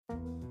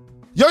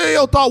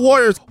Yo, Thought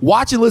Warriors.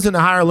 Watch and listen to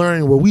Higher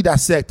Learning, where we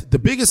dissect the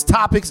biggest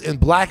topics in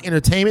Black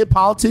entertainment,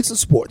 politics, and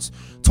sports.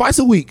 Twice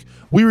a week,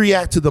 we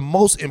react to the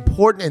most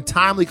important and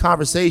timely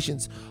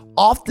conversations,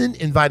 often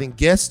inviting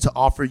guests to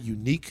offer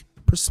unique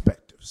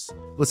perspectives.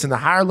 Listen to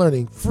Higher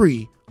Learning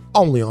free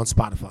only on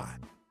Spotify.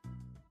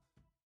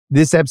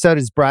 This episode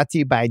is brought to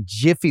you by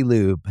Jiffy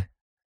Lube.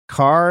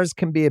 Cars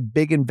can be a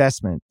big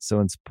investment,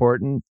 so it's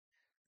important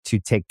to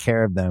take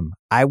care of them.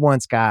 I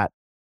once got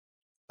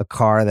a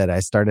car that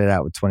I started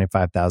out with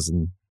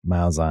 25,000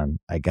 miles on.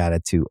 I got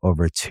it to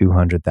over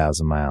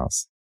 200,000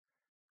 miles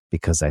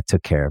because I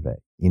took care of it.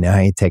 You know how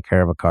you take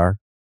care of a car?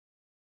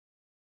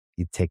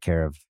 You take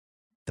care of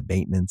the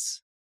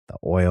maintenance, the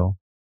oil,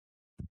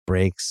 the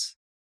brakes,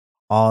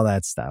 all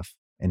that stuff.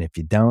 And if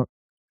you don't,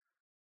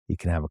 you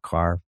can have a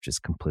car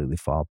just completely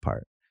fall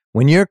apart.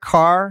 When your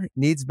car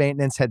needs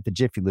maintenance, head to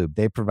Jiffy Lube.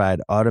 They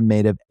provide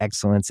automotive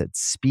excellence at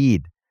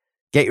speed.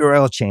 Get your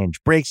oil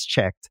change, brakes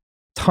checked,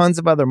 tons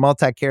of other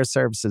multi-care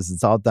services.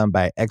 It's all done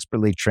by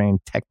expertly trained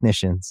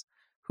technicians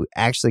who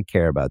actually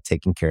care about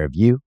taking care of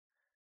you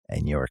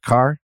and your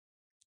car.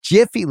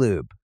 Jiffy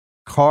Lube,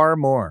 car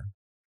more.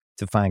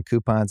 To find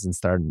coupons and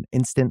start an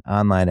instant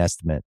online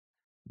estimate,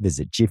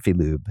 visit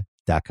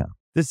jiffylube.com.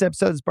 This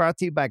episode is brought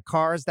to you by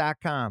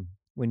Cars.com.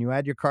 When you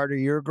add your car to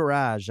your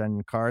garage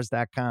on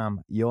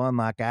Cars.com, you'll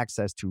unlock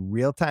access to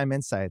real-time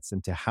insights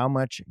into how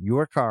much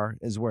your car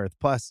is worth.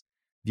 Plus,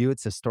 view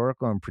its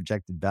historical and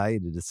projected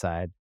value to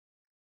decide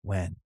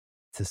when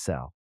to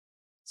sell.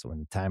 So when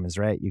the time is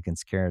right, you can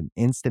secure an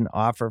instant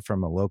offer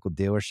from a local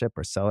dealership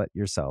or sell it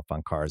yourself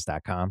on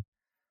Cars.com.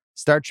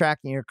 Start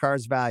tracking your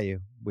car's value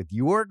with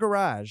your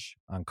garage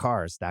on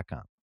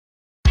Cars.com.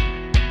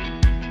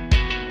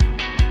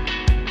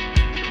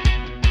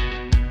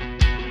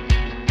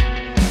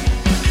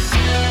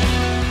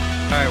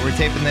 All right, we're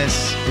taping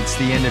this. It's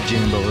the end of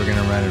June, but we're going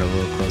to run it a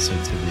little closer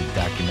to the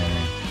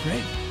documentary.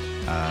 Great.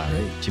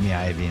 Jimmy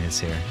Iovine is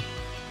here.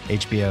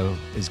 HBO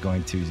is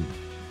going to,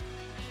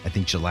 I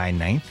think, July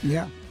 9th.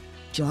 Yeah,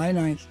 July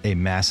 9th. A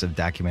massive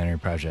documentary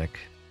project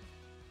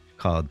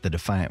called The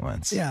Defiant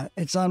Ones. Yeah,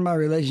 it's on my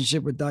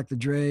relationship with Dr.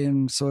 Dre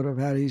and sort of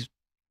how these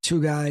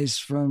two guys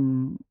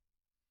from,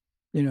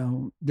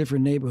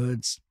 different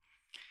neighborhoods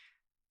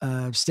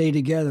stayed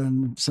together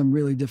in some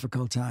really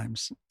difficult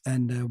times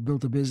and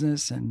built a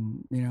business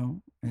and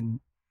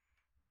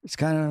it's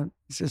kind of,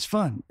 it's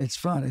fun. It's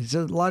fun. It's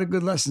a lot of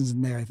good lessons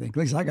in there, I think. At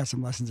least I got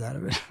some lessons out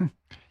of it.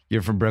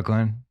 You're from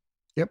Brooklyn?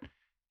 Yep.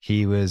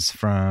 He was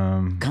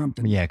from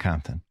Compton. Yeah,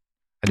 Compton.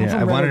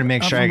 I wanted to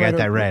make sure I got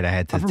that right. I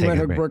had to take a break. I'm from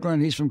Red Hook,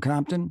 Brooklyn. He's from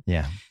Compton.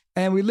 Yeah.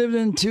 And we lived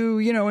in two,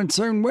 in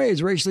certain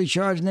ways, racially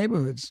charged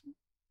neighborhoods,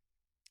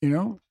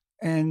 and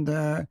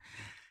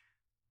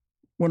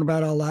went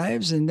about our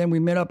lives. And then we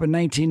met up in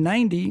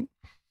 1990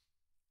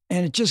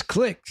 and it just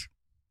clicked.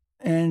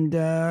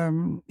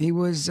 And he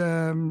was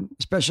a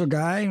special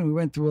guy and we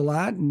went through a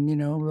lot and,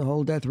 the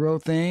whole death row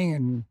thing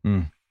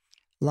and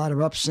a lot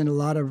of ups and a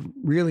lot of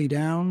really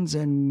downs.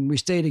 And we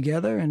stayed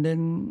together and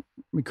then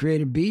we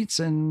created Beats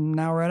and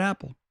now we're at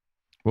Apple.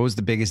 What was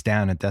the biggest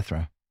down at death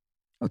row?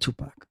 Oh,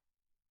 Tupac.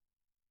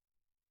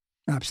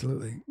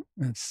 Absolutely.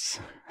 That's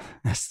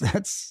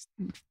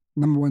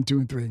number 1, 2,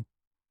 and 3.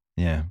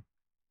 Yeah.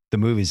 The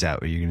movie's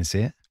out. Are you going to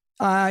see it?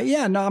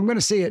 Yeah, no, I'm going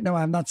to see it. No,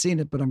 I've not seen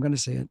it, but I'm going to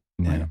see it.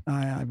 Yeah.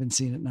 I haven't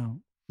seen it. No.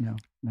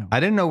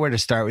 I didn't know where to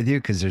start with you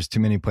because there's too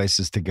many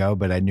places to go,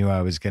 but I knew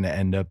I was going to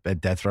end up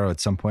at death row at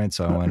some point.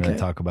 So I wanted to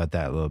talk about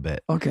that a little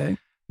bit. Okay.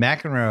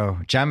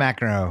 John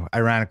McEnroe,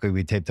 ironically,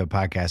 we taped a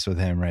podcast with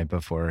him right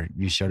before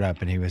you showed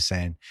up and he was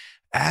saying,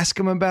 ask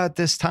him about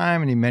this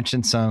time. And he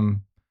mentioned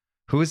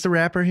who was the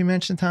rapper he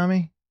mentioned,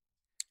 Tommy?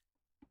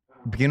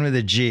 Begin with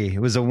a G.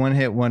 It was a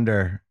one-hit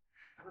wonder.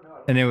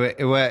 And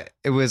it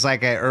was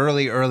like an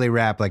early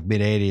rap, like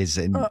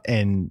mid-'80s.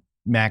 And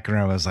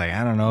McEnroe was like,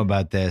 I don't know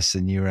about this.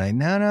 And you were like,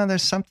 no,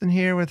 there's something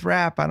here with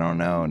rap. I don't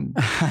know. And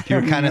you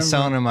were kind of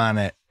selling him on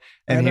it.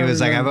 And he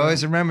was like, I've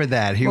always remembered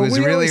that. He was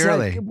really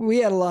early. We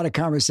had a lot of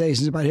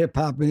conversations about hip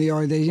hop in the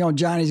early days.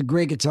 Johnny's a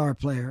great guitar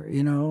player,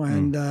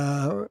 and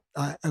at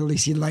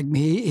least he'd like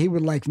me. He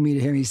would like me to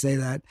hear me say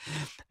that.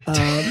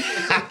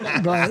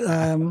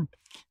 But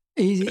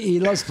he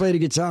loves to play the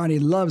guitar and he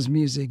loves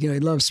music. He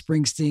loves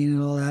Springsteen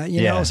and all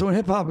that. So when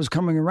hip hop was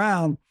coming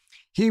around,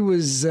 he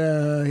was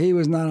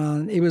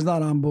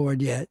not on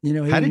board yet.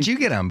 How did you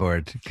get on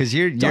board? Because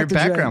your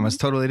background was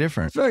totally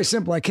different. It's very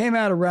simple. I came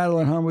out of Rattle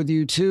and Hum with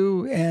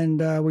U2,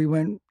 and we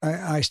went.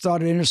 I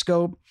started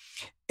Interscope,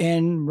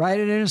 and right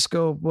at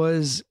Interscope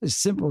was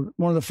simple.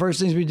 One of the first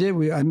things we did,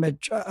 I met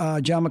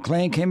John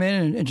McClane came in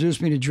and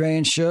introduced me to Dre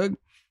and Suge,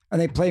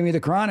 and they played me The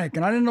Chronic.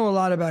 And I didn't know a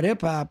lot about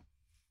hip hop,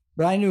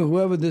 but I knew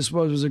whoever this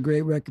was a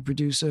great record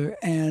producer,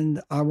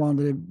 and I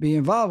wanted to be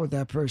involved with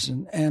that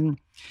person. And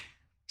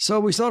so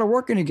we started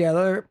working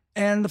together,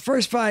 and the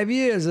first 5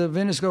 years of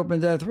Interscope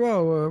and Death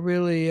Row were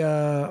really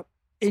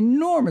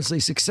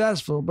enormously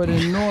successful, but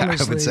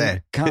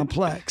enormously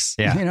complex.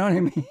 Yeah. You know what I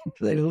mean?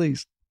 To say the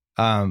least.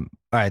 All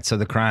right, so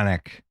The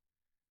Chronic.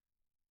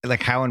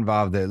 like how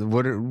involved?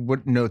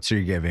 What notes are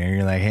you giving?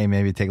 You're like, hey,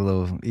 maybe take a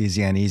little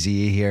easy on Easy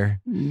E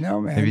here. No,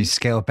 man. Maybe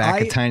scale it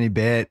back a tiny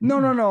bit. No.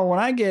 When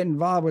I get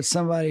involved with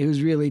somebody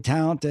who's really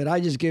talented, I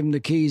just give them the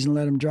keys and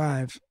let them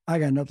drive. I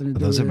got nothing to do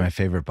with it. Those are my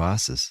favorite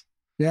bosses.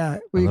 Yeah,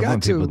 well, you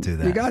got to. People do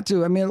that. You got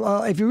to. I mean,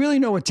 if you really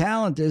know what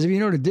talent is, if you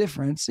know the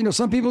difference,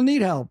 some people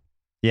need help.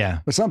 Yeah.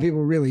 But some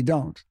people really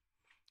don't.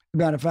 As a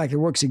matter of fact, it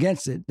works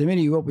against it the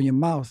minute you open your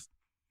mouth.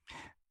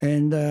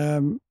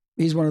 And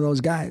he's one of those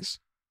guys.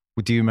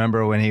 Do you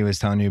remember when he was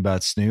telling you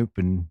about Snoop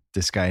and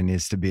this guy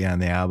needs to be on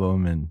the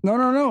album? And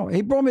No.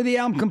 He brought me the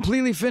album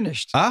completely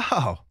finished.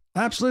 Oh.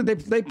 Absolutely.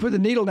 They put the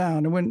needle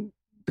down and went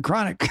the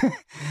Chronic.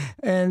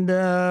 And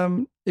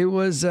it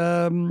was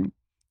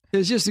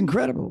just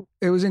incredible.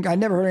 I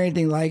never heard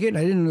anything like it.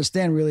 I didn't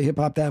understand really hip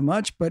hop that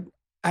much, but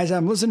as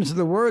I'm listening to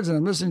the words and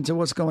I'm listening to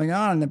what's going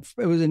on, and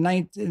it was in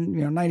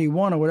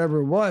 91 or whatever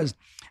it was,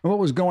 and what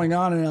was going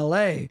on in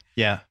LA.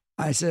 Yeah.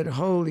 I said,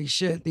 holy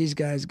shit, these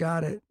guys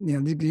got it.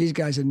 These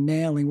guys are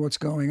nailing what's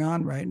going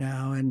on right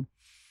now.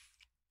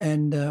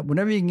 And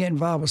whenever you can get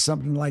involved with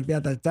something like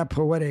that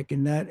poetic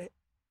and that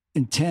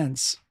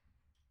intense,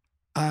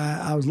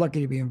 I was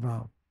lucky to be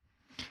involved.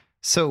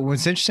 So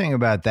what's interesting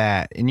about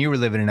that, and you were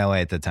living in LA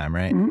at the time,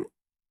 right? Mm-hmm.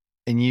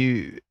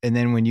 And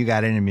then when you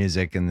got into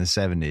music in the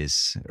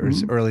 70s or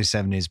early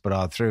 70s, but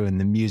all through,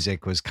 and the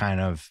music was kind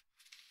of,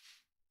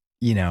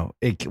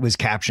 it was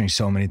capturing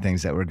so many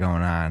things that were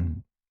going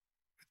on.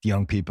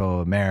 Young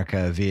people,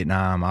 America,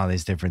 Vietnam, all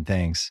these different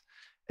things.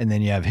 And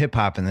then you have hip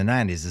hop in the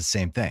 90s, it's the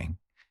same thing.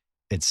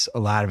 It's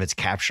a lot of it's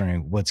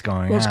capturing what's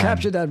going on. It's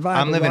captured that vibe.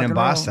 I'm living in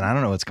Boston. I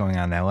don't know what's going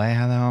on in LA.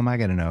 How the hell am I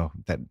going to know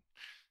that,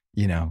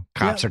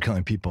 cops are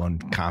killing people in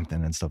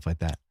Compton and stuff like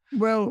that?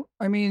 Well,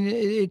 I mean,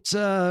 it's,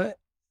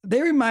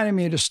 they reminded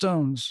me of the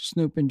Stones,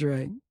 Snoop and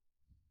Dre.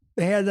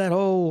 They had that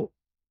whole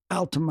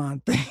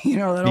Altamont thing,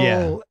 that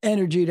whole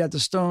energy that the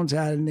Stones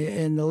had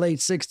in the late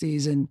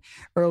 60s and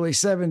early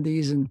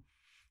 70s. And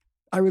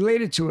I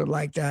related to it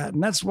like that.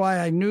 And that's why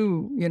I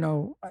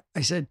knew,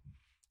 I said,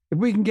 if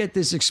we can get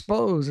this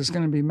exposed, it's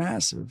going to be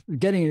massive.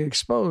 Getting it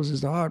exposed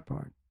is the hard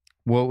part.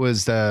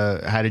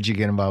 How did you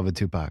get involved with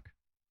Tupac?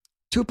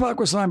 Tupac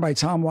was signed by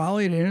Tom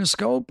Wally at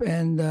Interscope.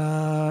 And,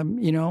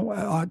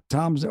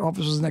 Tom's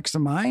office was next to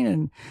mine.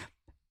 And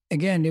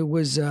again, it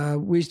was,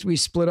 we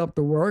split up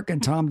the work,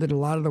 and Tom did a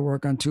lot of the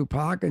work on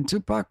Tupac. And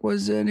Tupac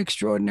was an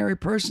extraordinary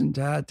person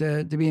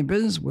to be in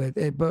business with.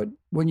 But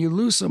when you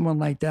lose someone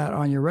like that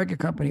on your record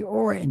company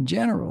or in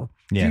general,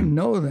 if you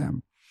know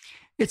them,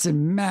 it's a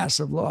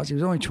massive loss. He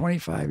was only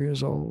 25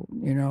 years old,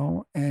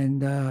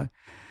 and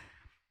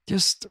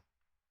it's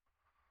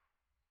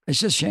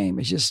just shame.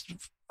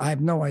 I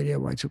have no idea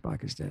why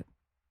Tupac is dead.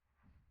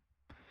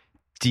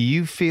 Do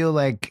you feel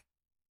like,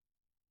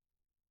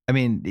 I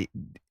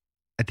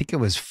think it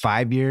was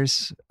 5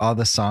 years, all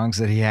the songs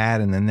that he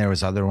had, and then there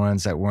was other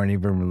ones that weren't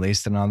even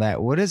released and all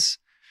that. What is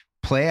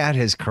play out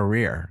his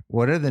career?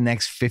 What are the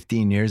next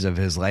 15 years of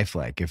his life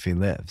like if he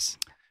lives?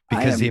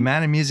 Because the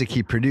amount of music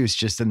he produced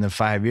just in the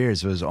 5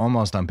 years was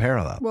almost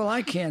unparalleled. Well,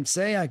 I can't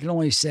say. I can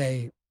only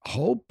say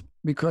hope,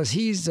 because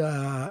he's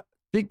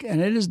big,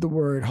 and it is the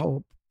word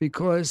hope,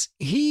 because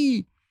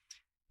he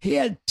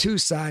had two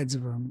sides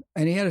of him,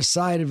 and he had a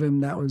side of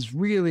him that was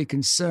really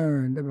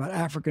concerned about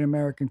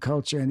African-American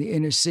culture and the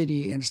inner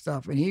city and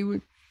stuff. And he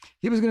was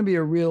going to be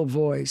a real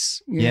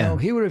voice.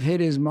 He would have hit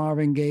his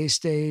Marvin Gaye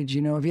stage,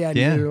 if he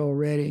hadn't hit it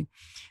already.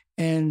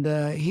 And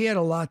he had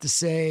a lot to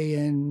say,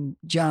 and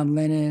John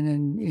Lennon,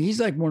 and he's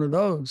like one of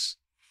those.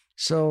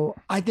 So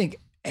I think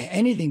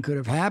anything could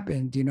have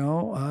happened,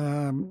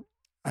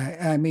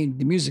 I mean,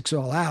 the music's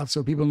all out,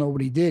 so people know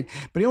what he did.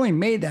 But he only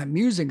made that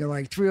music in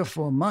like 3 or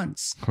 4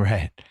 months.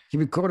 Right. He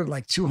recorded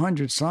like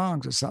 200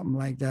 songs or something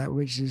like that,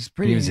 which is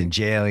pretty. He was in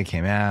jail. He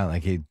came out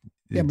like he.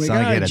 Yeah, it's not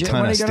like he had a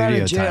ton of studio time. When he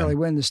got out of jail, he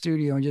went in the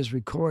studio and just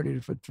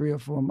recorded for 3 or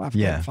 4 months,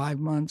 5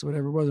 months,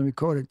 whatever it was, and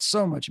recorded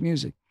so much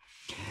music.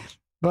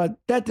 But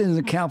that doesn't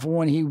account for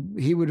when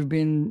he would have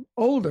been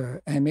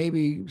older and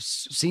maybe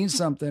seen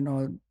something,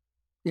 or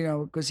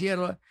because he had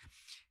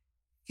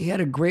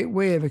a great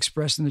way of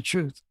expressing the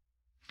truth.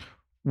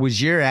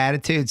 Was your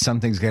attitude,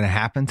 something's going to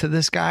happen to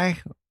this guy?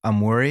 I'm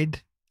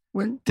worried.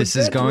 This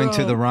is going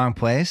to the wrong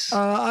place?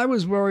 I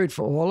was worried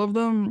for all of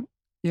them.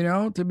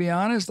 To be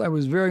honest, I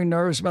was very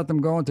nervous about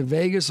them going to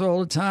Vegas all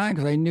the time,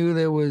 because I knew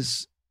there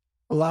was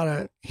a lot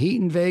of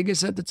heat in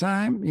Vegas at the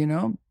time,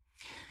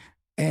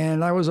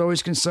 And I was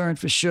always concerned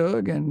for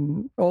Suge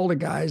and all the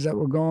guys that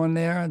were going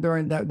there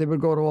during that. They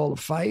would go to all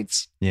the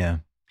fights. Yeah.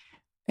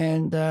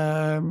 And,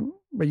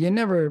 but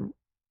you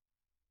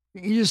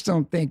just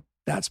don't think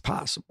that's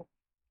possible.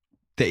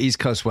 The East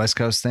Coast, West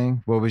Coast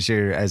thing. What was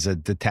as a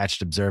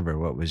detached observer,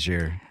 what was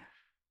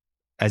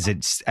as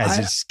it's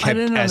kept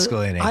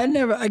escalating? I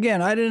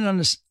didn't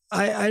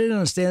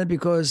understand it,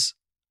 because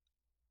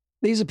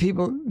these are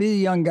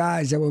young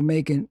guys that were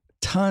making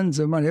tons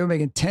of money. They were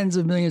making tens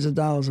of millions of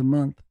dollars a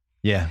month.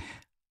 Yeah.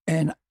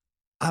 And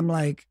I'm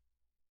like,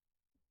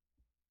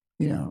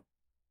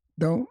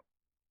 don't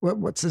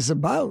what's this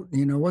about?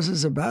 What's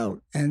this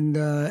about? And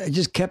it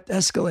just kept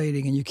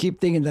escalating, and you keep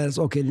thinking that it's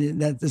okay,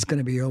 that's going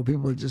to be old.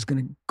 People are just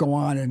going to go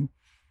on and,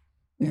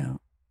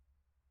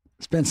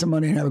 spend some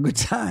money and have a good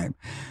time.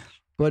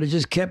 But it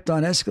just kept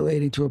on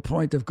escalating to a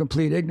point of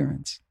complete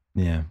ignorance.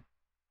 Yeah.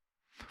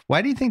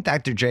 Why do you think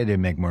Dr. Dre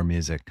didn't make more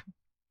music?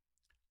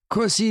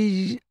 Because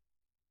he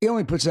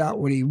only puts out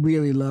what he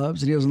really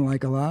loves and he doesn't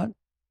like a lot.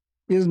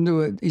 He doesn't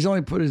do it. He's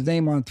only put his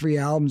name on 3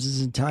 albums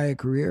his entire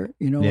career,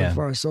 as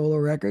far as solo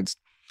records.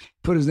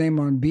 Put his name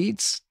on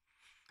beats.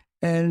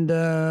 And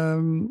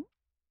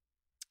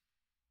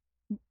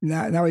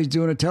now he's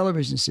doing a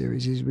television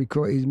series. He's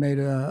made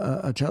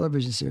a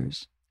television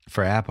series.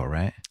 For Apple,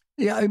 right?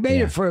 Yeah, he made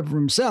it for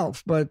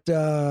himself, but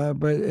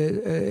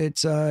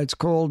it's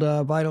called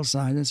Vital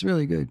Signs. It's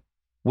really good.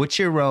 What's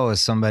your role as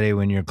somebody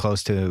when you're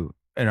close to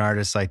an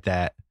artist like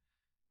that?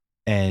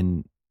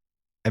 And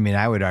I mean,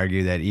 I would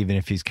argue that even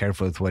if he's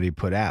careful with what he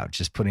put out,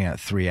 just putting out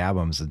 3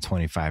 albums in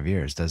 25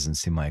 years doesn't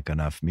seem like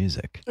enough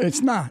music.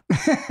 It's not.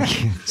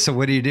 So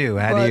what do you do?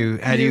 How do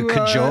you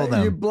cajole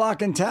them? You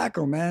block and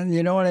tackle, man.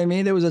 You know what I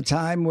mean? There was a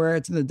time where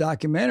it's in the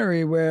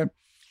documentary where,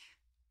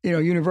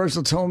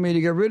 Universal told me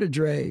to get rid of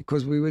Dre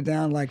because we were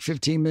down like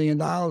 $15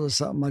 million or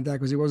something like that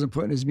because he wasn't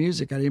putting his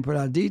music. I didn't put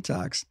out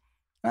Detox.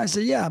 And I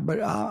said, yeah, but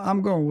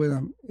I'm going with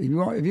him.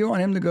 If you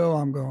want him to go,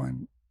 I'm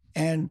going.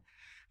 And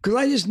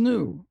because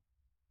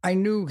I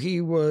knew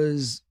he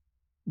was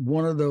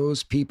one of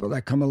those people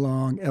that come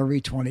along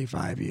every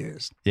 25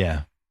 years.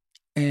 Yeah.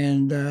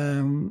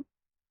 And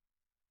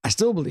I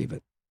still believe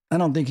it. I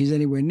don't think he's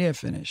anywhere near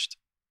finished.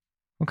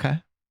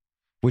 Okay.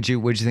 What'd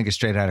you think of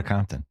Straight Outta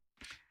Compton?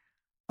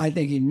 I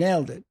think he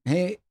nailed it.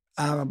 Hey,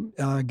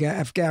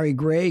 F. Gary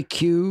Gray,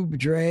 Cube,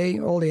 Dre,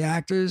 all the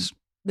actors,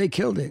 they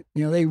killed it.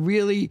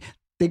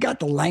 They got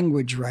the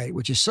language right,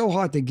 which is so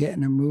hard to get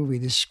in a movie.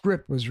 The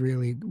script was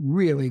really,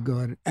 really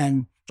good.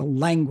 And the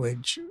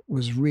language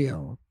was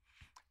real.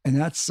 And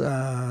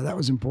that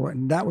was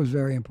important. That was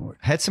very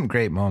important. Had some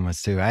great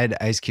moments too. I had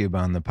Ice Cube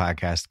on the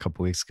podcast a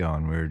couple weeks ago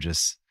and we were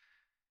just,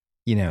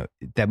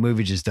 that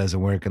movie just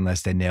doesn't work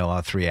unless they nail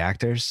all 3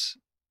 actors.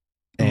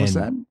 And what's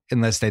that?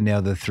 Unless they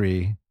nail the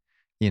 3,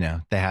 they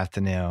have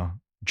to nail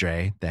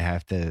Dre, they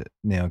have to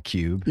nail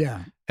Cube.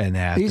 Yeah. And they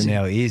have to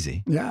nail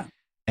Easy. Yeah.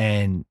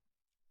 And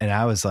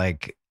I was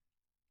like,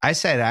 I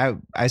said,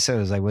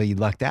 well, you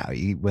lucked out.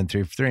 You went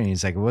 3 for 3. And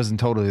he's like, it wasn't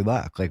totally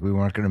luck. Like we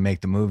weren't going to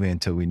make the movie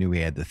until we knew we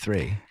had the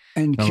 3.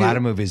 And a lot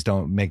of movies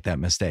don't make that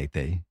mistake.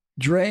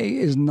 Dre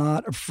is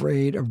not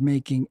afraid of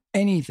making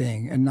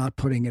anything and not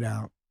putting it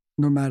out,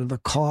 no matter the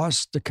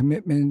cost, the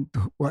commitment,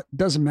 what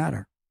doesn't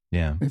matter.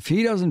 Yeah. If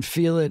he doesn't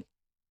feel it,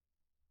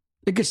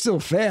 it could still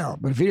fail.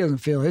 But if he doesn't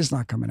feel it, it's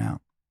not coming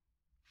out.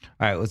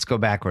 All right, let's go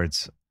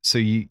backwards. So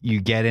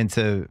you get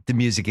into the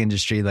music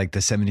industry like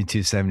the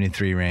 72,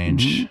 73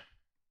 range. Mm-hmm.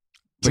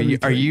 But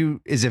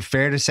is it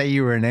fair to say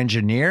you were an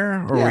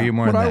engineer or were you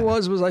more what than I that?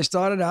 was I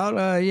started out,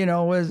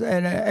 was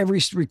in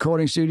every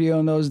recording studio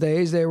in those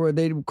days,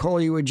 they'd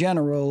call you a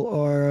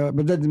general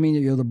but that doesn't mean that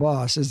you're the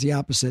boss. It's the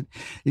opposite.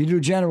 You do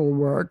general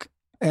work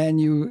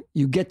and you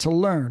get to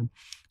learn.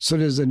 So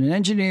there's an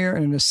engineer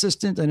and an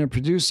assistant and a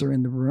producer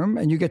in the room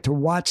and you get to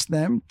watch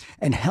them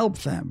and help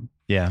them.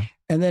 Yeah.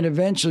 And then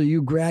eventually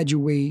you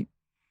graduate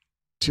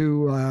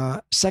to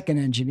second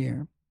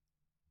engineer.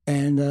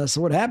 And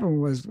so what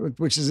happened was,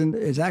 which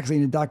is actually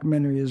in the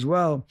documentary as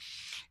well,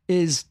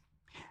 is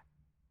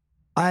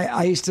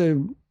I used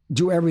to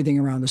do everything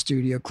around the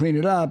studio, clean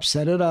it up,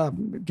 set it up,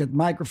 get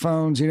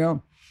microphones,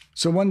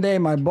 So one day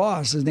my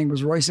boss, his name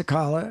was Roy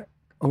Cicala,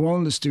 who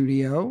owned the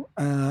studio,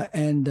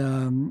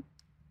 and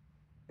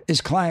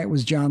his client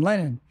was John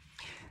Lennon.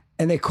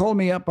 And they called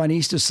me up on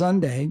Easter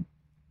Sunday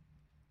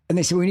and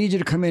they said, we need you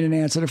to come in and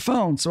answer the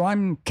phone. So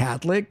I'm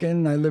Catholic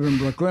and I live in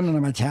Brooklyn and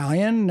I'm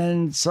Italian.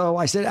 And so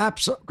I said,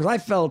 absolutely,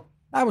 because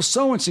I was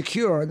so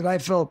insecure that I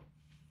felt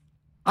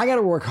I got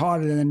to work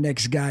harder than the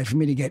next guy for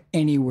me to get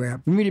anywhere,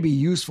 for me to be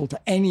useful to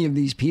any of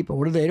these people.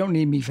 What do they don't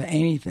need me for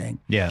anything.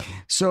 Yeah.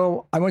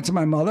 So I went to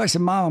my mother. I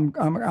said, Mom,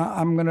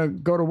 I'm going to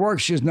go to work.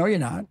 She goes, no, you're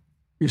not.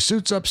 Your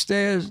suit's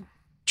upstairs.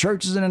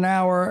 Church is in an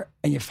hour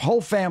and your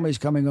whole family's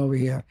coming over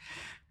here.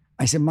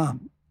 I said,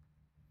 Mom,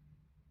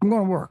 I'm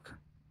going to work.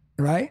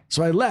 Right.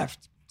 So I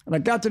left and I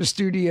got to the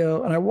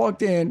studio and I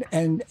walked in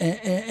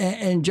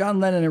and John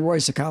Lennon and Roy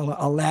Cicala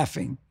are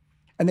laughing.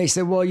 And they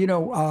said,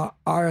 well,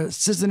 our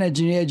assistant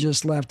engineer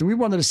just left and we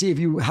wanted to see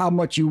how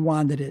much you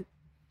wanted it.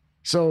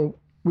 So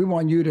we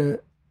want you to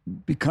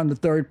become the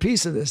third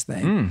piece of this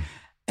thing. Mm.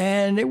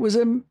 And it was,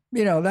 that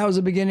was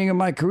the beginning of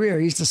my career.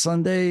 Easter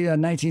Sunday,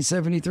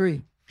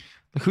 1973.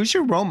 Who's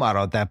your role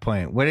model at that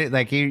point?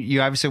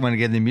 You obviously want to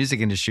get in the music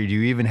industry. Do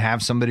you even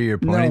have somebody you're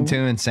pointing to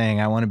and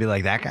saying, I want to be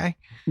like that guy?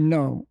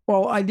 No.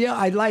 Well, I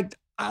liked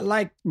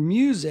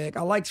music.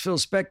 I liked Phil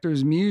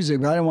Spector's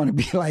music, but I didn't want to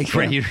be like him.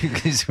 Right,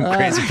 he's a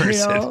crazy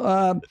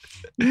person.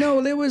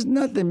 No, there was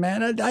nothing,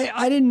 man.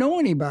 I didn't know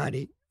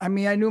anybody. I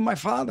mean, I knew my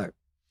father.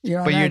 You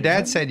know, But your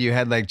dad said you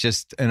had like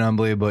just an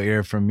unbelievable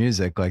ear for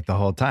music like the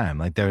whole time.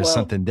 Like there was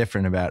something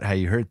different about how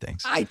you heard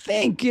things. I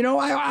think, you know,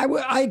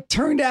 I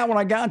turned out when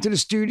I got into the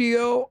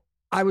studio,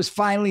 I was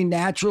finally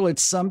natural at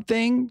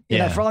something.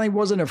 And I finally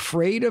wasn't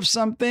afraid of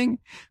something.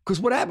 Because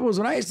what happened was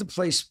when I used to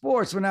play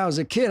sports when I was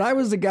a kid, I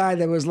was the guy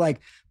that was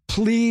like,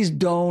 please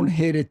don't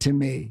hit it to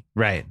me.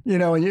 Right. You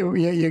know,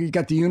 you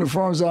got the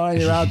uniforms on,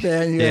 you're out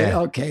there, and you're like,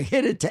 okay,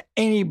 hit it to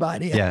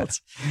anybody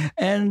else.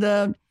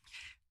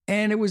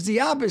 And it was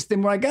the opposite.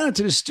 And when I got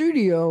into the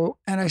studio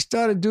and I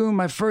started doing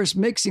my first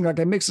mixing, like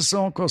I mixed a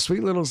song called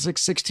Sweet Little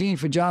 616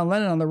 for John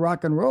Lennon on the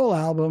rock and roll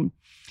album,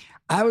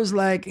 I was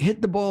like,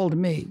 hit the ball to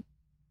me.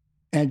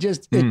 And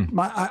just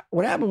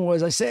what happened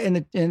was I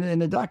said in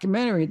the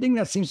documentary, the thing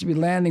that seems to be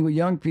landing with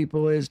young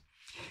people is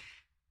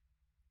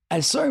at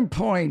a certain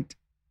point,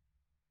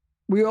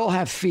 we all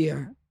have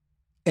fear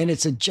and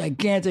it's a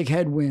gigantic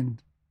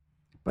headwind.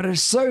 But at a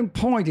certain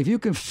point, if you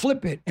can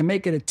flip it and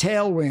make it a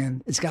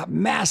tailwind, it's got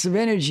massive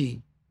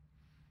energy,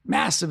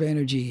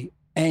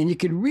 and you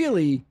can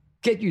really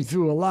get you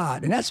through a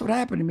lot. And that's what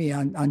happened to me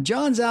on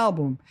John's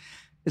album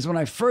is when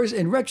I first,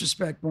 in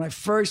retrospect, when I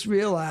first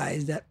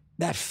realized that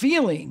that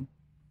feeling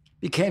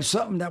became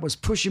something that was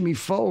pushing me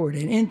forward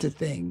and into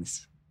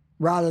things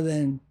rather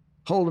than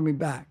holding me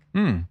back.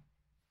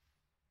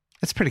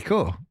 That's pretty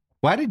cool.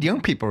 Why did young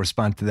people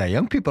respond to that?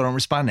 Young people don't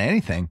respond to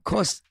anything.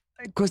 Because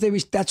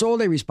that's all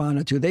they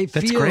responded to.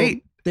 That's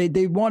great. They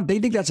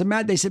think that's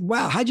they said,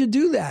 wow, how'd you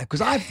do that?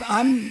 Because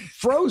I'm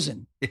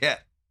frozen. Yeah.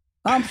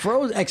 I'm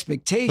frozen.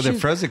 Expectations. Well, they're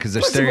frozen because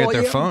they're staring at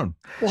their phone.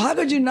 Well, how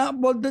could you not?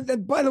 Well,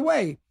 by the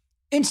way,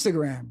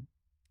 Instagram.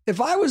 If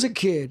I was a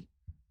kid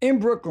in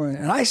Brooklyn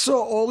and I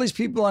saw all these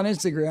people on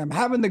Instagram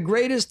having the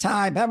greatest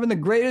time, having the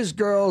greatest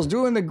girls,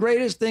 doing the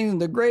greatest things,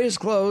 and the greatest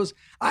clothes,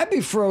 I'd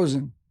be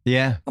frozen.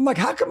 Yeah. I'm like,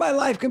 how can my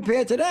life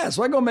compare to that?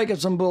 So I go make up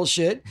some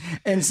bullshit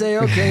and say,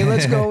 okay,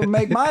 let's go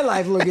make my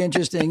life look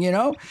interesting, you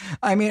know?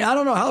 I mean, I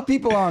don't know how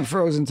people are on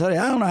Frozen today.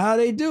 I don't know how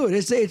they do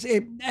it.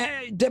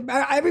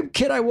 Every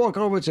kid I walk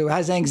over to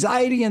has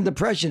anxiety and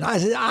depression. I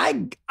said,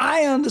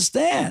 I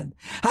understand.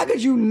 How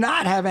could you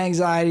not have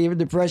anxiety and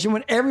depression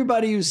when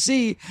everybody you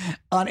see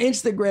on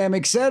Instagram,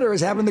 et cetera,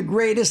 is having the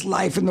greatest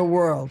life in the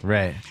world?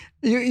 Right.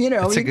 You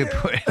know. That's a good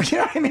point. You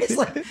know what I mean? It's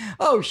like,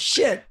 oh,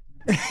 shit.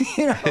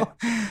 You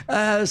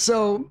know,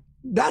 so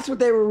that's what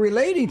they were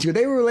relating to.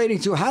 They were relating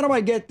to, how do I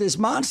get this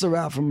monster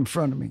out from in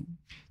front of me?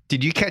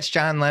 Did you catch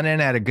John Lennon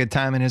at a good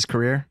time in his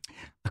career?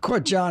 I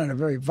caught John at a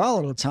very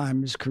volatile time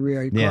in his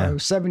career. It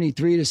was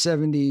 73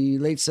 to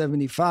late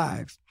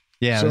 75.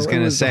 Yeah, so I was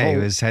going to say,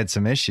 he had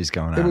some issues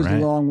going on, It was right?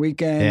 the long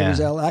weekend.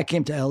 Yeah. I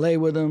came to LA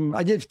with him.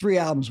 I did 3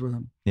 albums with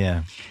him.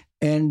 Yeah.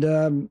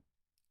 And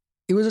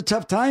it was a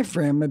tough time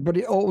for him, but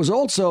it was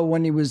also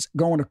when he was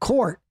going to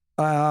court,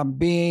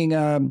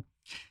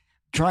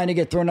 trying to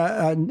get thrown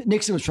out.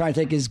 Nixon was trying to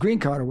take his green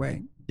card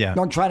away. Yeah.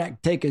 Don't try to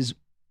take his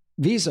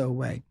visa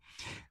away.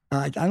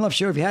 I'm not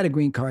sure if he had a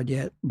green card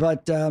yet,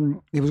 but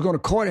he was going to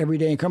court every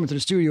day and coming to the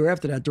studio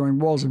after that during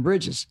Walls and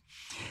Bridges.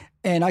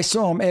 And I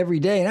saw him every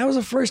day. And that was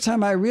the first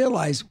time I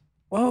realized,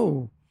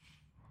 whoa,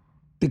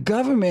 the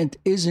government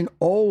isn't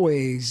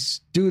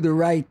always do the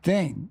right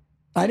thing.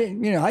 I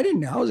didn't know.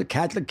 I was a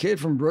Catholic kid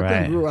from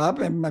Brooklyn, grew up,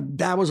 and my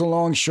dad was a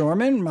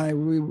longshoreman.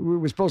 We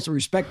were supposed to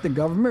respect the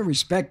government,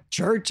 respect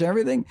church,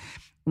 everything.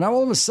 And now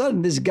all of a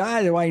sudden, this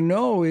guy that I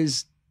know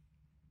is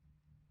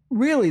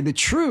really the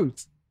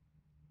truth.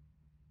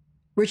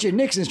 Richard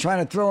Nixon's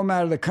trying to throw him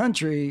out of the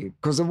country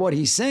because of what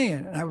he's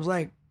saying. And I was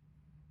like,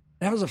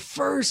 that was the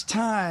first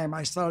time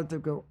I started to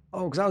go,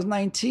 oh, because I was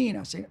 19. I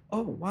was saying,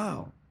 oh,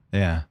 wow.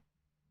 Yeah.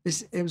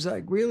 It was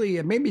like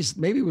really, maybe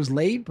it was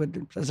late, but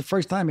that's the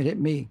first time it hit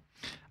me.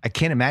 I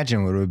can't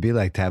imagine what it would be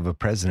like to have a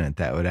president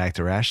that would act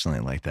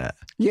irrationally like that.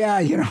 Yeah,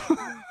 you know.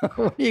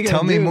 What are you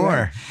Tell me more.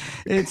 Man?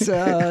 It's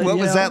what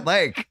was that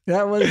like?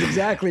 That was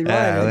exactly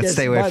right. Let's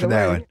stay away from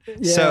that one.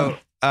 Yeah. So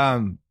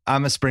I'm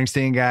a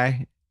Springsteen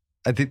guy.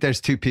 I think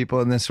there's 2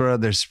 people in this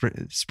world. There's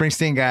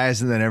Springsteen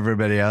guys and then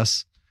everybody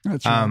else.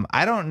 That's right.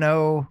 I don't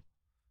know.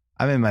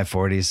 I'm in my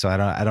 40s, so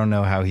I don't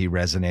know how he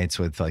resonates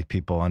with like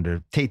people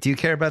under. Tate, do you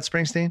care about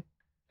Springsteen?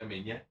 I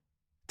mean, yeah.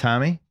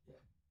 Tommy?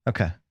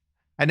 Okay.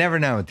 I never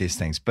know with these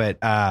things, but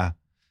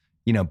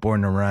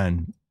Born to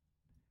Run,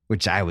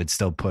 which I would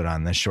still put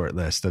on the short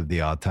list of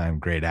the all-time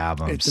great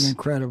albums. It's an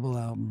incredible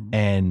album.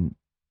 And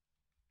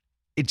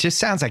it just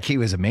sounds like he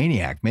was a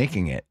maniac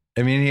making it.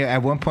 I mean,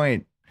 at one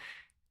point,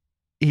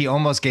 he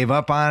almost gave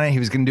up on it. He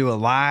was going to do it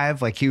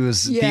live. Like he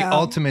was the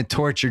ultimate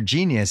torture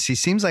genius. He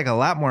seems like a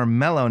lot more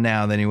mellow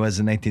now than he was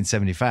in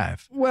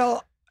 1975.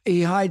 Well,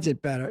 he hides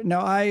it better. No,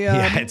 he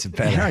hides it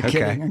better.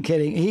 I'm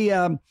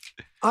kidding.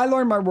 I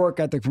learned my work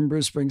ethic from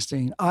Bruce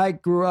Springsteen. I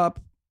grew up,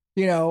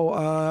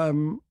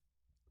 thinking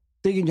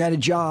you had a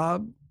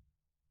job,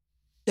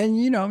 and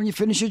you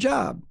finish your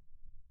job.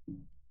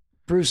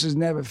 Bruce has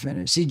never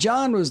finished. See,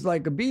 John was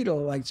like a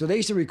Beatle, so they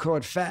used to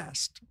record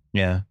fast.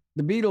 Yeah.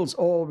 The Beatles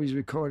always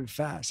recorded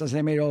fast. That's how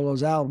they made all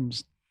those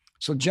albums.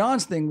 So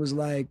John's thing was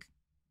like,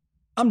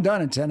 I'm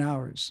done in 10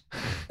 hours,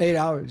 8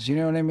 hours. You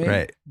know what I mean?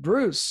 Right.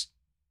 Bruce,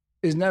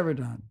 is never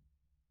done.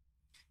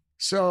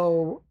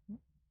 So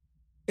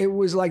it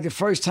was like the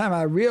first time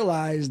I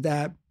realized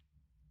that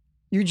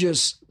you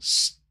just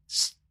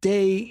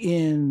stay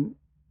in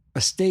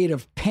a state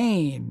of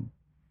pain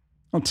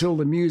until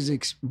the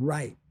music's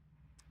right.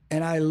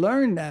 And I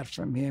learned that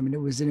from him, and it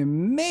was an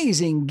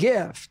amazing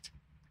gift.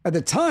 At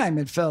the time,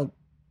 it felt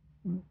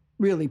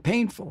really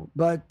painful,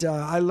 but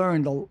I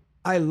learned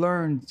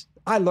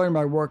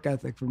my work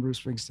ethic from Bruce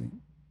Springsteen.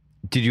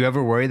 Did you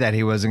ever worry that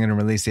he wasn't going to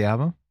release the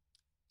album?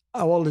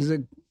 Oh, well, there's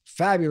a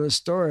fabulous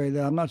story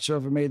that I'm not sure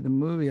if it made the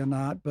movie or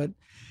not, but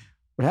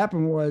what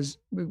happened was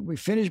we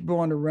finished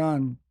Born to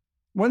Run.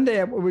 One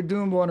day we were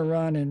doing Born to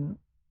Run, and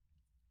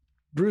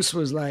Bruce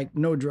was like,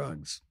 no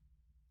drugs,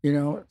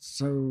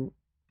 so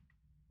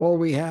all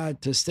we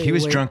had to stay He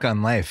was awake. drunk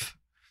on life.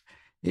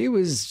 He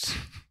was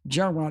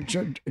drunk on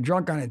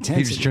intensity. He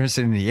was drunk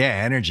in the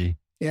energy.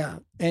 Yeah.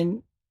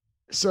 And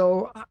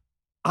so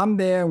I'm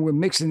there and we're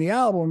mixing the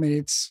album, and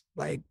it's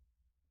like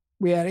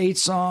we had 8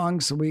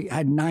 songs. So we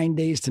had 9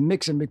 days to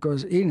mix them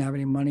because he didn't have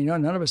any money.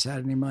 None of us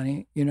had any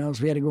money, so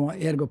we had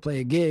to go play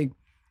a gig.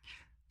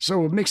 So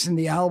we're mixing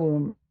the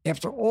album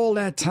after all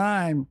that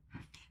time.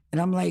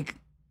 And I'm like,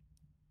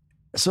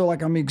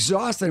 I'm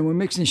exhausted, and we're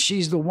mixing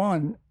She's the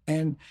One.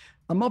 And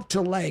I'm up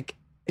to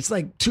it's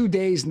like 2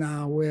 days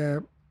now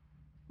where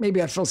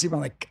maybe I fell asleep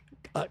on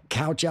a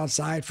couch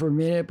outside for a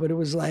minute, but it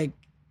was like,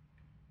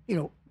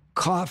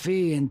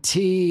 coffee and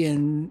tea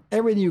and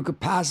everything you could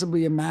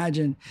possibly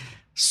imagine,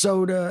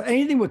 soda,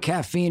 anything with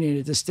caffeine in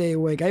it to stay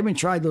awake. I even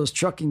tried those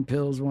trucking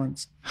pills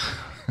once,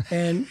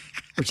 and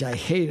which I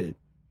hated.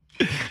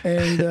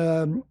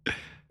 And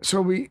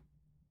so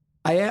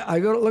I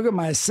go to look at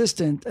my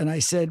assistant, and I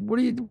said, "What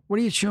are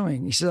you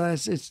chewing?" He said,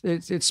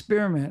 "It's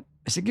spearmint."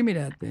 I said, "Give me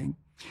that thing."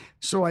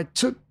 So I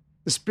took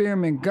the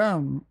spearmint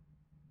gum,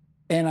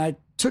 and I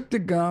took the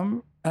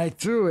gum and I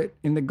threw it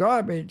in the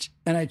garbage,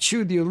 and I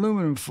chewed the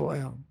aluminum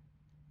foil.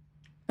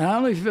 And I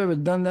don't know if you've ever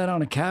done that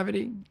on a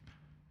cavity.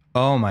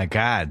 Oh my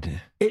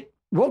God! It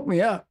woke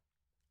me up.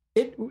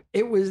 It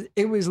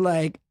was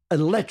like an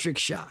electric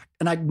shock,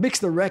 and I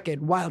mixed the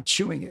record while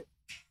chewing it,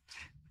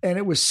 and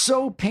it was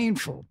so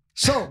painful.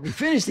 So we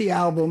finished the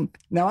album.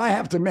 Now I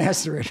have to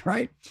master it,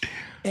 right?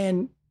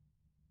 And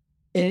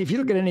if you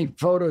look at any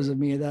photos of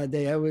me that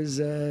day, it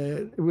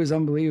was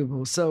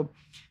unbelievable. So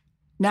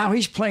now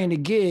he's playing a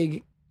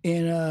gig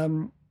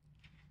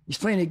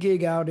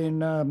out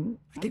in I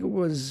think it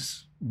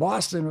was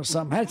Boston or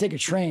something. I had to take a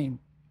train.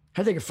 I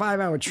had to take a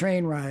 5-hour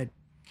train ride.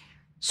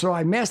 So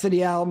I master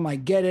the album. I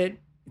get it.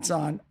 It's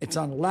on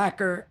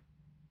lacquer,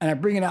 and I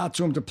bring it out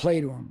to him to play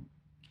to him.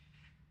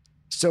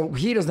 So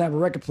he doesn't have a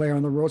record player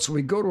on the road. So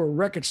we go to a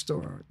record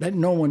store that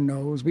no one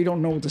knows. We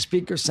don't know what the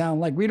speakers sound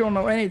like. We don't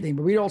know anything,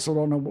 but we also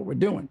don't know what we're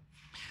doing.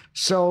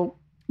 So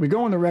we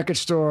go in the record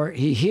store.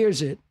 He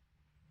hears it,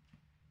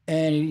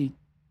 and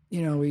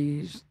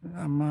he's,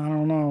 I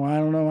don't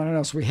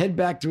know. So we head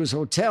back to his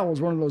hotel. It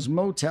was one of those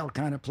motel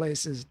kind of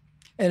places,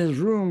 and his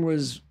room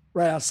was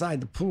right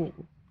outside the pool.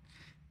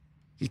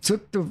 He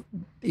took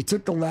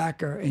the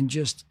lacquer and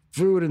just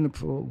threw it in the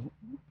pool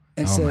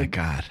and said, "Oh my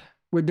God,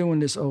 we're doing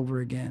this over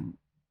again."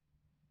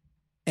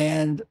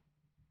 And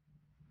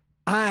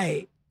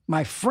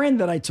my friend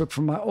that I took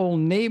from my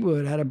old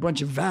neighborhood had a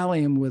bunch of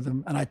Valium with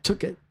him, and I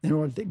took it in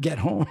order to get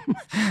home.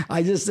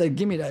 I just said,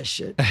 "Give me that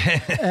shit."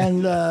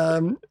 And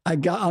I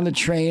got on the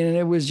train, and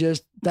it was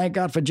just, thank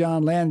God for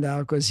John Landau,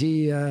 because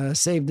he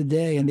saved the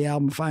day, and the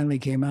album finally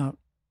came out.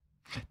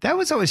 That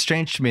was always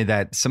strange to me,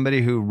 that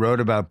somebody who wrote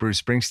about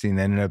Bruce Springsteen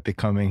ended up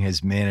becoming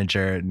his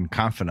manager and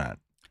confidant.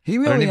 He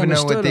really I don't even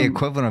know what the him.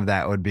 equivalent of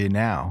that would be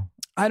now.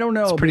 I don't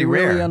know. It's pretty but he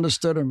rare. Really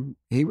understood him.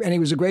 He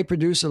was a great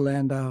producer,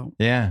 Landau.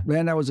 Yeah.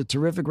 Landau was a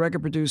terrific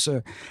record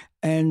producer,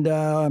 and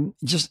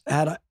just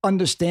had an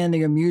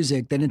understanding of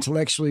music that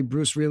intellectually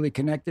Bruce really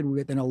connected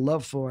with, and a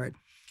love for it.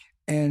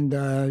 And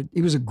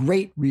he was a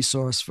great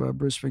resource for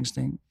Bruce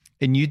Springsteen.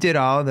 And you did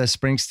all the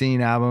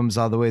Springsteen albums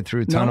all the way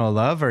through Tunnel of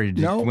Love, or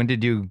when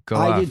did you go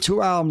off? I did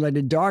 2 albums. I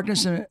did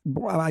Darkness, and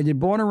I did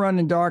Born to Run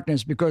and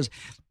Darkness, because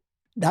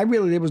there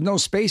was no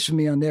space for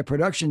me on their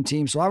production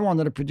team, so I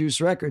wanted to produce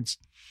records.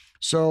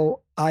 So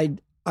I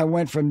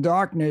went from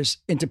Darkness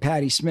into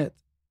Patti Smith.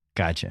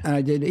 Gotcha. And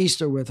I did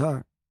Easter with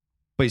her.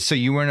 Wait, so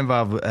you weren't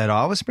involved at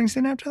all with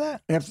Springsteen after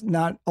that?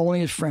 Not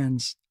only as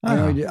friends.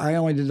 Oh. I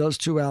only did those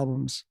 2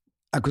 albums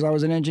because I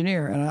was an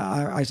engineer, and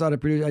I started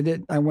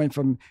producing. I went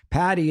from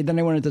Patti, then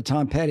I went into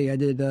Tom Petty. I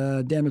did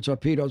Damn the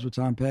Torpedoes with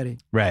Tom Petty.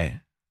 Right.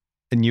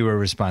 And you were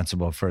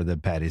responsible for the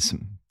Patty's,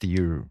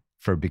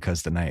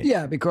 Because the Night.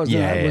 Yeah, because the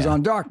night was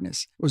on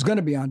Darkness. It was going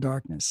to be on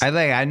Darkness.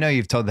 I know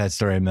you've told that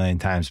story a million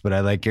times, but I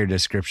like your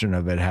description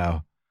of it,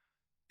 how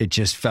it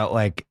just felt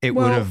like it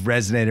would have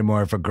resonated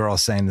more if a girl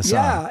sang the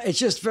song. Yeah, it's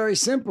just very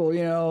simple,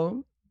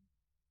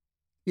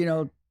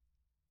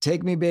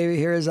 Take Me Baby,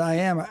 Here As I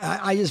Am.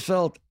 I just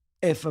felt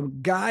if a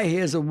guy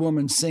hears a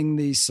woman sing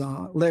these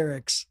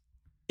lyrics,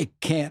 it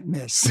can't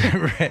miss.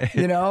 Right.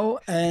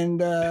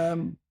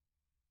 And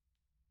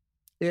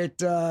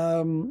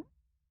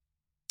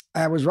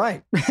I was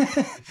right.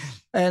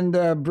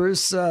 And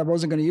Bruce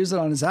wasn't going to use it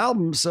on his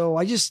album. So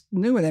I just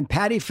knew it. And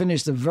Patty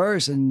finished the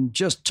verse and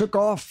just took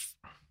off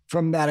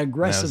from that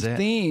aggressive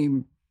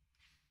theme,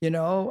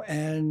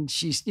 and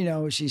she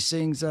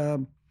sings,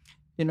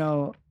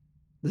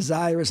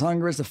 desire is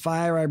hunger is the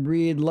fire I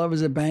breathe. Love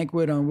is a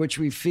banquet on which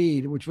we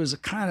feed, which was a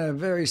kind of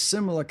very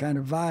similar kind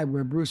of vibe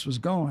where Bruce was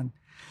going.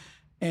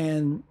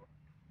 And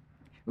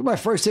it was my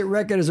first hit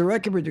record as a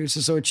record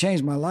producer, so it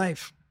changed my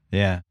life.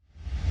 Yeah.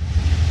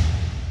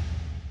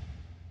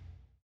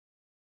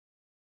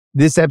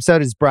 This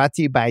episode is brought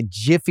to you by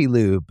Jiffy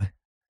Lube.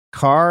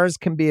 Cars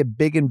can be a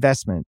big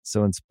investment,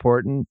 so it's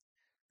important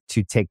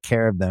to take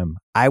care of them.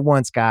 I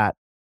once got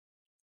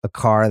a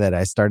car that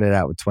I started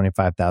out with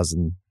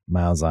 25,000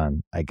 miles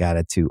on. I got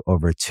it to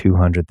over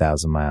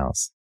 200,000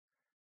 miles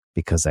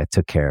because I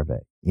took care of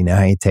it. You know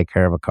how you take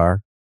care of a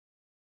car?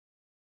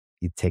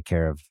 You take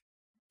care of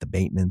the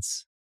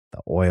maintenance, the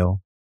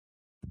oil,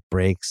 the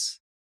brakes,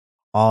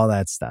 all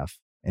that stuff.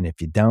 And if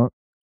you don't,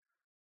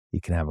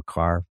 you can have a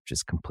car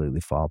just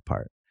completely fall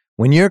apart.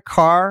 When your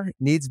car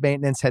needs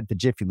maintenance, head to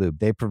Jiffy Lube.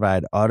 They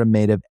provide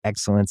automotive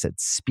excellence at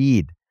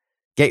speed.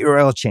 Get your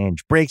oil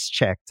change, brakes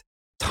checked,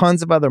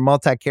 tons of other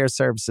multi-care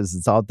services.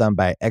 It's all done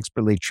by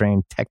expertly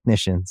trained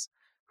technicians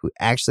who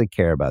actually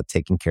care about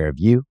taking care of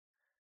you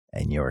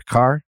and your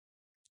car.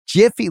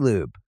 Jiffy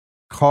Lube,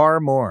 car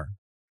more.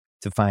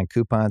 To find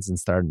coupons and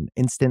start an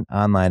instant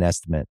online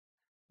estimate,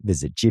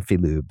 visit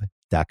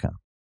jiffylube.com.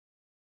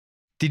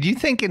 Did you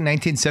think in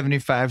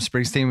 1975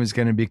 Springsteen was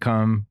going to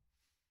become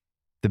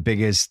the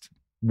biggest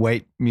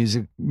white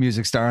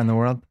music star in the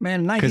world?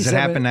 Man, because it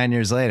happened 9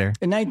 years later.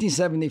 In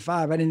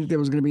 1975, I didn't think there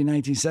was going to be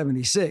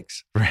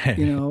 1976. Right.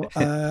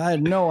 I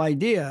had no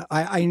idea.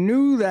 I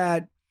knew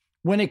that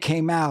when it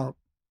came out,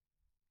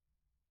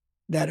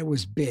 that it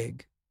was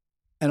big,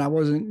 and I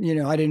wasn't.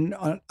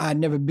 I'd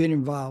never been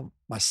involved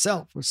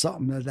myself with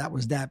something that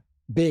was that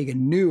big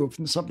and new,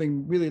 from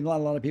something really not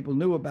a lot of people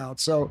knew about.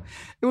 So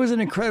it was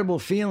an incredible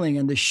feeling,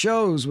 and the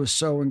shows were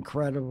so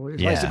incredible.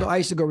 Yeah. I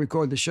used to go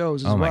record the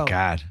shows as well. Oh my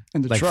God.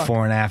 In the like truck.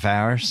 4.5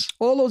 hours.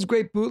 All those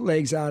great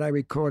bootlegs out I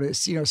recorded,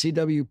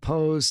 CW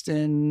Post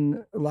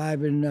and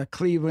live in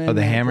Cleveland. Oh,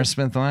 the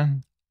Hammersmith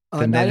one?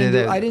 I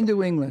didn't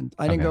do England.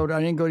 I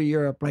didn't go to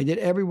Europe, but I did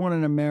everyone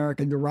in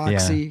America, the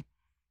Roxy,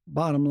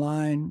 Bottom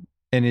Line.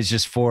 And it's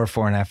just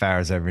 4.5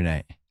 hours every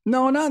night.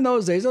 No, not in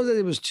those days. Those days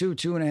it was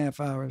 2.5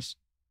 hours.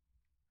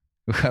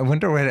 I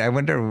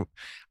wonder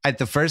at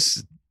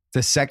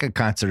the second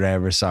concert I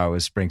ever saw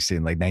was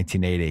Springsteen, like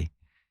 1980.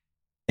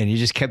 And he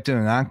just kept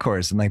doing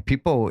encores, and he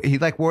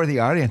wore the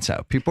audience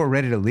out. People were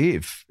ready to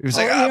leave. He was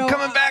I'm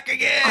coming back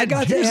again. I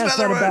got to ask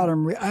that about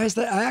him.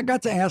 I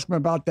got to ask him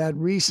about that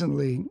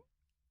recently,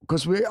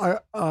 because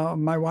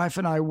my wife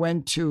and I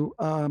went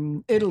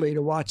to Italy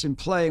to watch him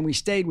play, and we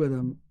stayed with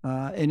him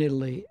in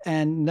Italy.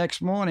 And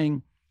next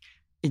morning,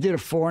 he did a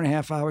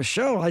 4.5 hour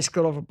show. I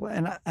got off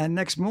and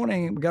next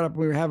morning we got up,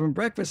 we were having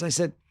breakfast. I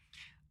said,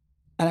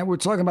 and we were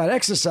talking about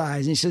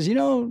exercise. And he says,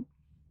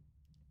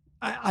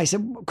 I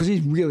said, because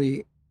he's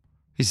in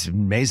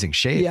amazing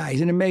shape. Yeah,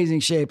 he's in amazing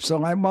shape.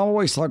 So I'm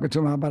always talking to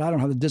him about, I don't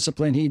have the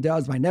discipline he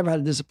does, but I never had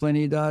the discipline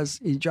he does.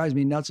 He drives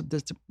me nuts with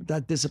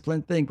that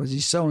discipline thing because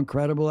he's so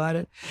incredible at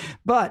it.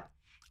 But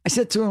I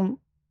said to him,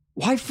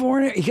 why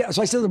 4.5?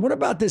 So I said, what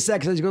about this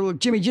exercise? He goes, look,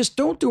 Jimmy, just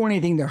don't do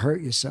anything to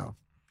hurt yourself.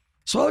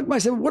 So I looked at him, I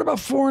said, what about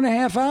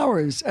 4.5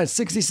 hours at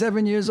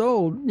 67 years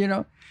old? He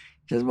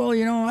says, well,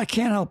 I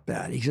can't help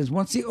that. He says,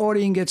 once the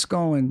audience gets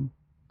going,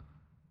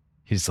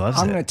 he just loves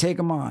I'm going to take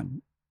him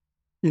on.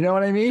 You know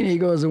what I mean? He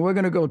goes, and we're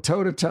going to go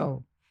toe to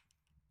toe.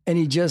 And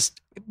he just,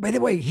 by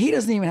the way, he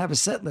doesn't even have a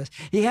set list.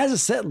 He has a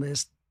set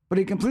list, but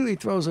he completely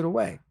throws it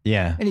away.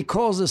 Yeah. And he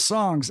calls the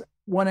songs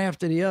one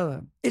after the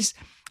other. If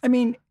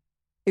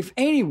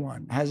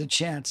anyone has a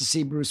chance to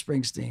see Bruce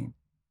Springsteen,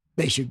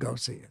 they should go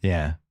see it.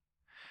 Yeah.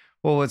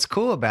 Well, what's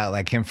cool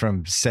about him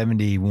from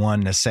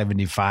 71 to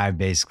 75,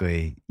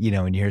 basically,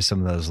 when you hear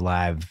some of those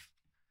live,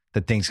 the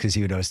things, because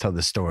he would always tell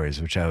the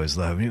stories, which I always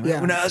love.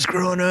 When I was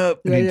growing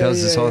up, and he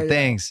does this whole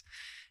things.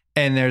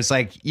 And there's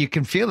you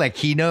can feel like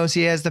he knows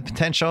he has the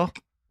potential,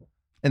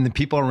 and the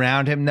people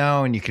around him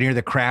know, and you can hear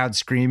the crowd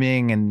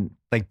screaming, and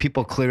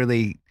people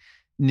clearly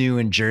knew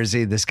in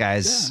Jersey, this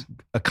guy's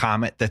a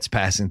comet that's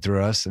passing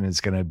through us, and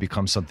it's going to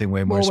become something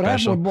way more special. What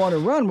happened with Born to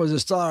Run was it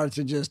started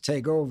to just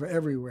take over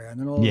everywhere, and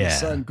then all of a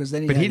sudden, because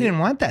then he didn't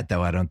want that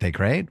though. I don't think,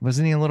 right?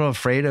 Wasn't he a little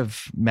afraid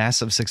of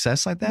massive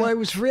success like that? Well, I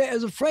was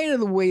afraid of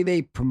the way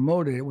they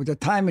promoted it. With the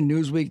Time and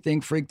Newsweek thing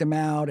freaked him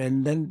out,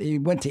 and then he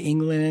went to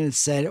England and it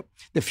said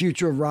the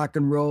future of rock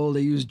and roll.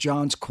 They used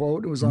John's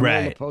quote. It was on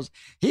all the posts.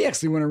 He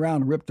actually went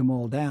around and ripped them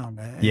all down.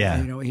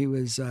 He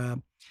was.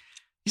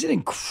 He's an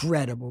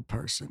incredible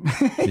person.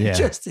 He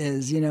just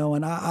is,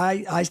 and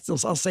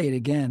I'll say it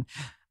again.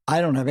 I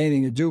don't have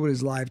anything to do with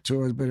his live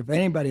tours, but if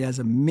anybody has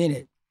a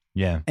minute,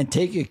 and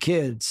take your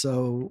kids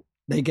so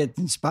they get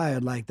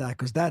inspired like that,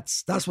 because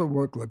that's what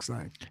work looks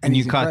like. And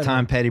you caught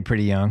Tom Petty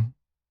pretty young.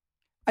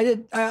 I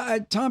did.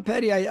 Tom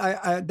Petty,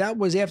 I that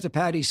was after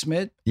Patti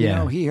Smith.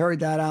 He heard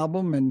that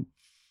album, and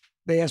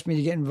they asked me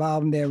to get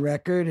involved in their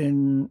record,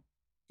 and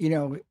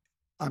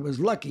I was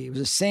lucky. It was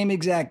the same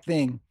exact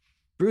thing.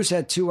 Bruce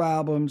had 2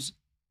 albums,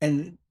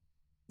 and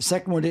the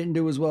second one didn't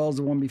do as well as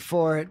the one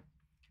before it,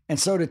 and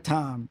so did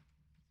Tom.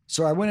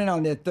 So I went in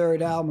on their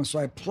 3rd album. So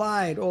I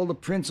applied all the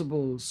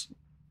principles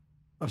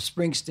of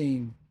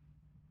Springsteen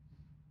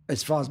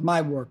as far as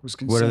my work was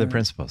concerned. What are the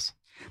principles?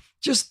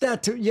 Just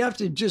that you have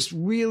to just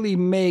really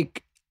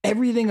make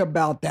everything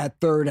about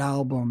that 3rd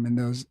album and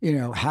those,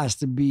 has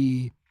to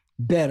be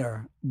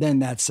better than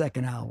that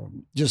 2nd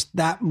album. Just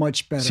that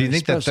much better. So you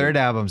think the 3rd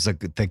album's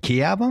the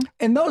key album?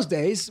 In those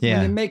days, when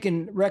you're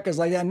making records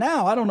like that.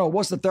 Now, I don't know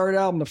what's the 3rd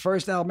album, the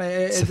 1st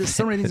album.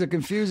 So many things are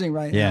confusing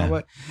right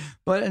now.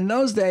 But in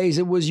those days,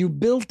 it was you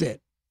built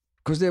it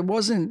because there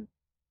wasn't,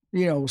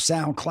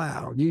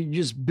 SoundCloud. You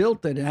just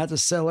built it and had to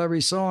sell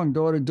every song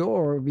door to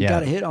door. If you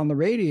got a hit on the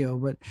radio.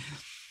 But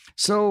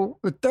so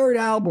the 3rd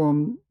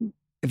album,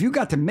 if you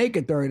got to make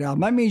a 3rd album,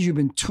 that means you've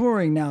been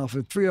touring now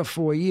for 3 or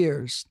 4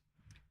 years.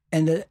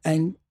 And at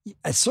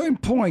a certain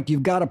point,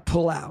 you've got to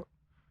pull out.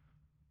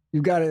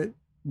 You've got to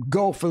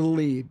go for the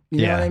lead.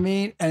 You know what I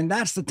mean? And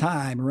that's the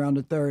time around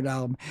the 3rd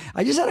album.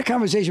 I just had a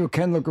conversation with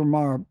Kendrick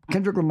Lamar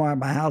at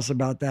my house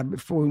about that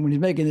before when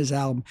he's making this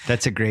album.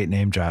 That's a great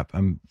name drop.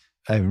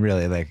 I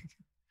really like.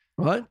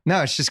 What?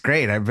 No, it's just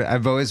great.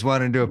 I've always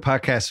wanted to do a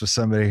podcast with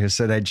somebody who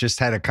said I just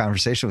had a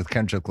conversation with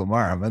Kendrick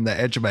Lamar. I'm on the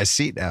edge of my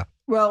seat now.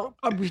 Well,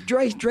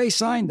 Dre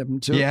signed him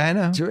to I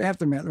know. To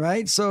Aftermath,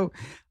 right? So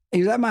he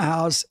was at my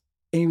house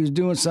and he was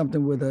doing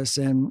something with us,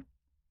 and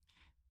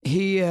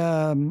he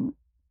I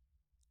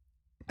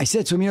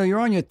said to him, you're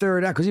on your 3rd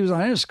album, because he was on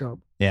Interscope.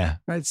 Yeah.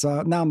 Right.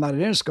 So now I'm not at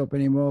Interscope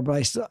anymore, but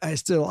I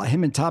still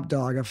him and Top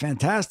Dog are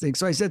fantastic.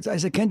 So I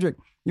said, Kendrick,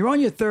 you're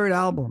on your 3rd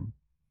album.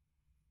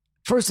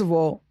 First of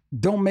all,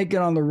 don't make it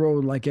on the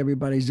road like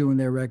everybody's doing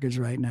their records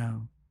right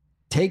now.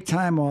 Take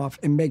time off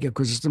and make it,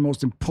 because it's the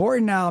most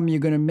important album you're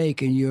going to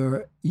make in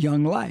your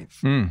young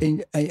life,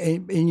 in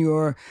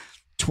your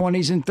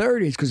 20s and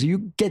 30s. Because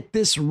you get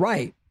this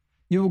right,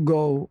 you'll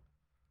go,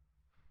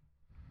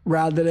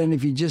 rather than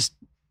if it's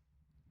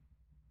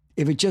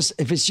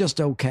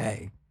just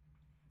okay.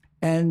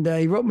 And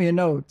he wrote me a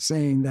note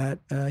saying that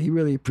he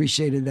really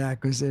appreciated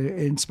that because it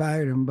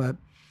inspired him. But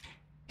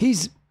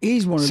he's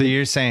one of So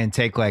you're saying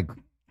take like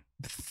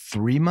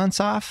 3 months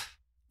off?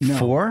 No.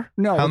 4?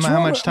 No. How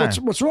much time?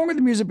 What's wrong with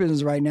the music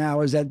business right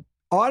now is that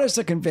artists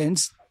are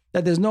convinced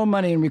that there's no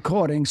money in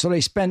recording, so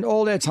they spend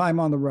all their time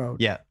on the road.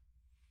 Yeah.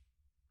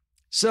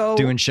 So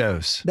doing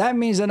shows. That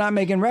means they're not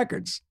making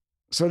records.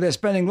 So they're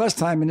spending less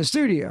time in the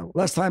studio.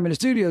 Less time in the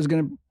studio is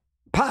going to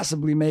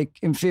possibly make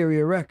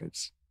inferior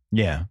records.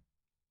 Yeah.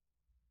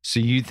 So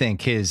you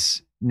think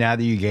now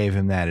that you gave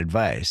him that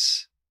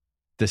advice,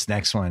 this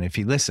next one, if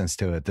he listens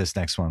to it, this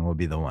next one will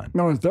be the one.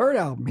 No, the 3rd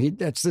album.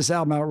 That's this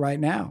album out right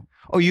now.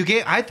 Oh,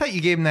 I thought you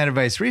gave him that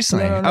advice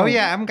recently. No. Oh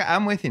yeah,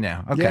 I'm with you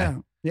now. Okay.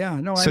 Yeah.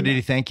 No. So did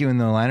he thank you in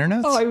the liner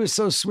notes? Oh, he was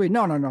so sweet.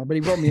 No. But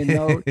he wrote me a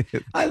note. Do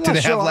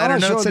they have liner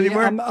notes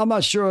anymore? I'm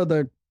not sure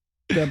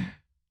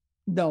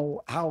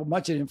how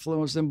much it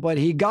influenced him, but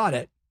he got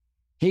it.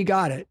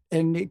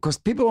 And because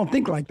people don't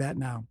think like that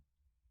now.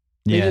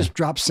 They just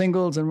drop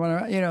singles and run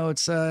around.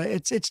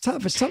 It's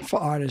tough. It's tough for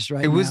artists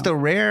right now. It was the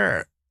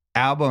rare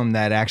album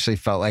that actually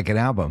felt like an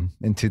album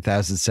in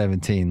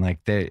 2017. Like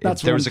there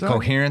was a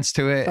coherence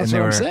to it. That's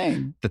and what I'm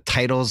saying. The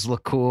titles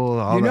look cool.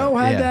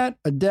 That?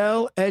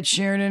 Adele, Ed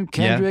Sheeran,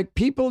 Kendrick,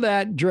 people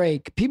that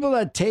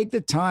take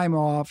the time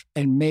off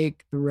and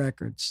make the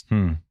records.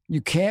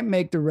 You can't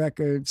make the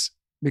records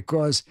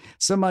because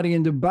somebody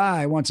in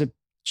Dubai wants to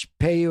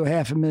pay you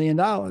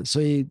 $500,000. So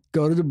you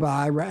go to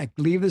Dubai,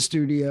 leave the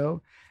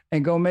studio,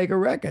 and go make a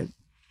record,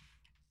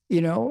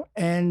 and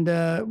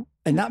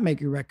not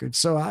make a record.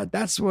 So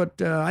that's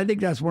what I think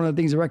that's one of the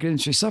things the record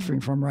industry is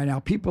suffering from right now.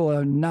 People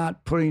are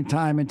not putting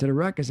time into the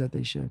records that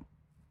they should.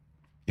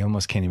 You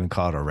almost can't even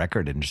call it a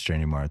record industry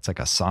anymore. It's like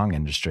a song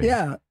industry.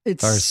 Yeah. Or a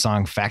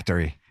song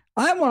factory.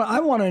 I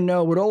want to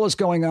know, with all that's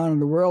going on in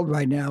the world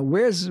right now,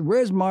 where's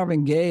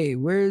Marvin Gaye?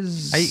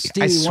 Where's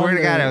Stevie I swear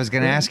Wonder? to God, I was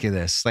going to ask you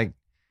this. Like,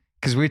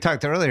 because we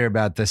talked earlier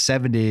about the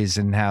 70s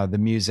and how the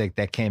music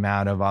that came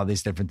out of all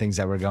these different things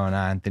that were going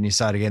on. Then you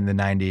saw it again in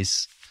the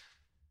 90s.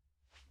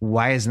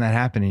 Why isn't that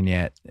happening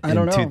yet I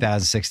don't know.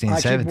 2016, I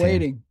 17? keep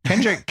waiting.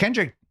 Kendrick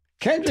Kendrick's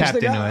tapped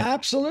the guy. into it.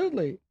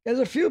 Absolutely. There's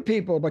a few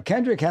people, but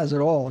Kendrick has it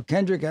all.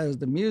 Kendrick has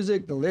the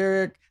music, the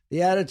lyric,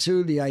 the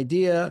attitude, the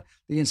idea,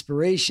 the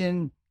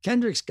inspiration.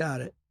 Kendrick's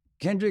got it.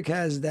 Kendrick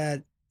has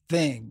that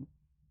thing,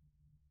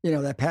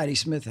 that Patti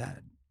Smith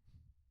had.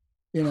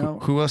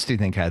 Who else do you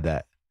think had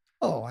that?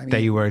 Oh, I mean,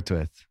 that you worked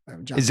with?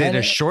 John Is it Lennon,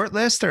 a short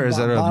list or is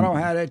it Bono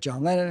had it,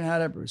 John Lennon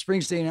had it, Bruce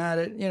Springsteen had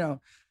it.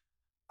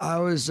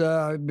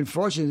 I've been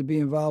fortunate to be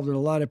involved with a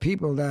lot of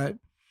people that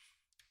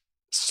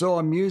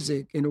saw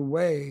music in a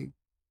way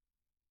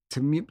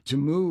to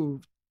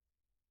move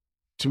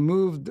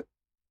the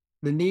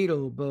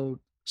needle both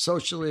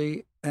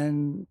socially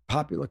and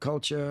popular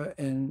culture,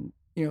 and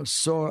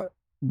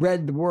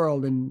read the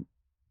world and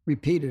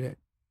repeated it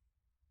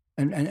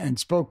and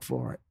spoke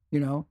for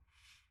it.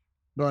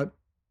 But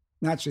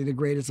naturally the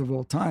greatest of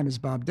all time is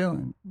Bob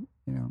Dylan,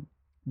 you know.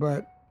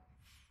 But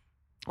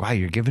wow,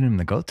 you're giving him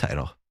the GOAT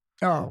title.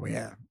 oh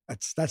yeah,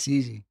 that's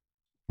easy.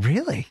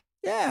 Really?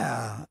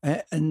 Yeah,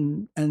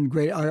 and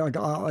great.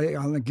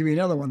 I'll give you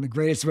another one. The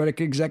greatest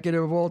record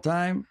executive of all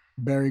time,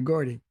 Berry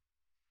Gordy.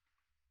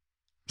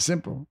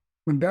 Simple.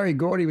 When Berry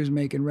Gordy was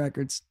making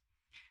records,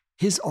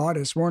 his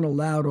artists weren't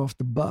allowed off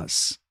the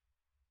bus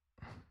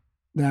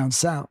down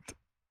south,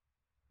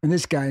 and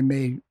this guy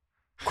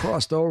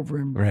crossed over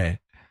him. Right.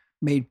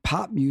 Made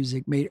pop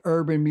music, made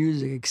urban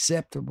music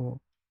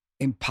acceptable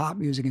in pop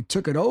music, and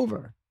took it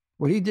over.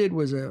 What he did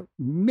was a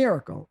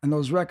miracle, and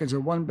those records are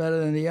one better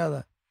than the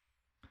other.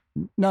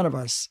 None of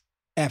us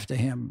after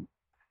him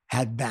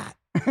had that.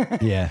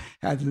 Yeah.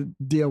 Had to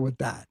deal with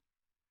that.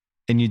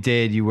 And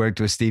you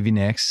worked with Stevie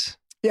Nicks.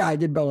 Yeah, I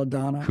did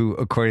Belladonna. Who,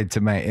 according to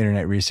my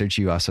internet research,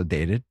 you also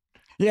dated.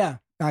 Yeah,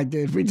 I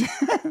did. We did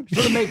for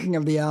the making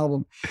of the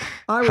album.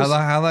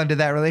 How long did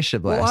that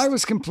relationship last? Well, I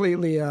was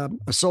completely a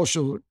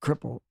social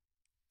cripple.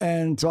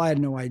 And so I had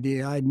no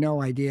idea. I had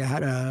no idea how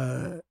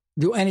to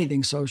do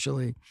anything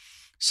socially.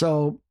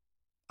 So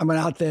I went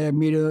out there,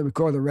 meet her,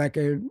 record the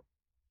record,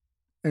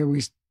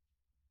 and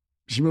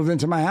she moved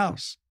into my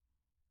house,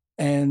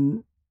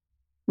 and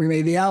we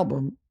made the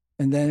album.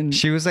 And then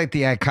she was like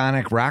the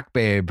iconic rock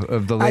babe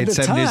of the late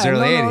 70s, time,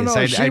 early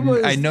 80s.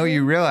 No, I know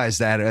you realized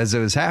that as it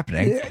was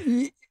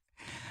happening.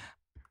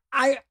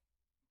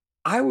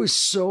 I was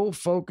so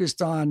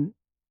focused on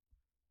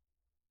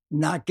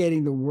not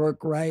getting the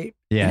work right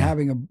and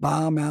having a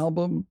bomb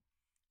album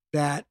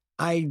that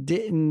we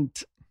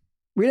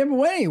never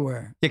went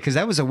anywhere. Yeah, because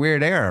that was a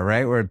weird era,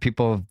 right? Where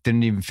people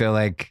didn't even feel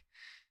like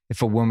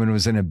if a woman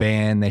was in a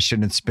band, they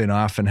shouldn't spin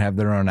off and have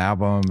their own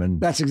album.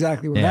 And that's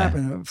exactly what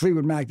happened.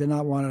 Fleetwood Mac did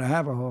not want her to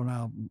have a whole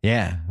album.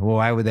 Yeah. Well,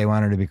 why would they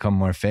want her to become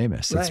more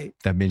famous? Right.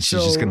 That means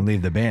she's just going to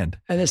leave the band.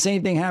 And the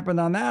same thing happened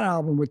on that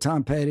album with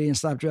Tom Petty and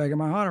Stop Dragging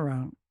My Heart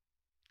Around.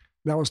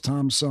 That was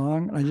Tom's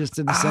song. And I just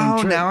did the same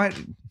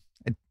trick.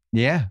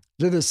 Yeah.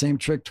 Did the same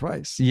trick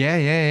twice.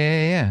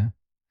 Yeah.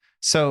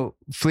 So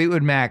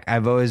Fleetwood Mac,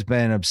 I've always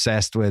been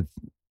obsessed with.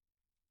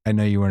 I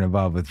know you weren't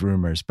involved with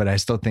Rumors, but I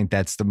still think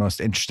that's the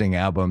most interesting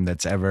album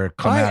that's ever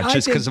come out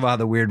just because of all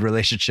the weird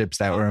relatitions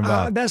that were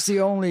involved. That's the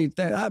only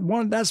thing.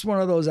 That's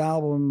one of those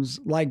albums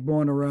like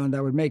Born to Run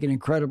that would make an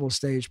incredible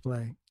stage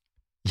play.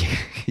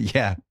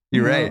 Yeah,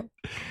 you're right.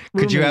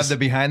 Could you have the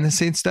behind the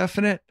scenes stuff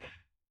in it?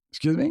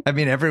 Excuse me? I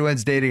mean,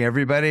 everyone's dating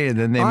everybody and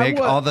then they make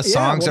all the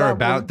songs are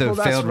about the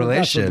failed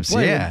relationships.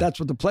 That's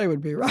what the play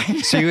would be,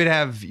 right? So you would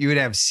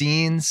have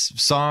scenes,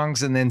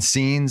 songs, and then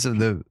scenes of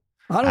the.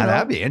 I don't know.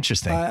 That'd be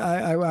interesting.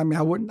 I mean,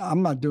 I wouldn't.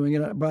 I'm not doing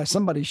it, but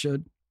somebody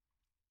should.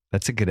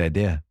 That's a good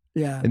idea.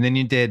 Yeah. And then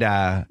you did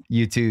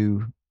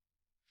U2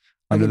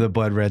 Under the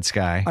Blood Red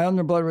Sky.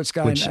 Under Blood Red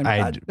Sky, which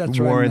I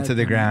wore into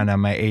the ground on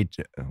my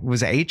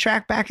was it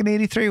 8-track back in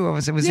 '83? What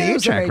was it? Was the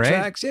 8-track,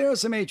 right? There was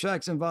some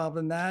 8-tracks involved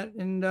in that.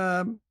 And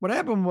what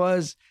happened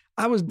was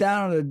I was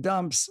down in the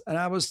dumps, and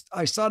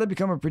I started to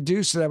become a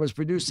producer that was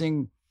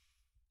producing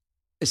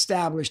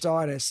established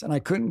artists, and I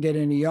couldn't get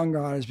any young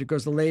artists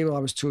because the label I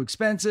was too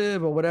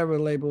expensive or whatever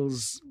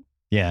labels.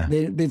 Yeah,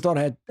 they thought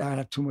I'd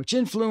have too much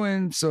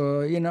influence,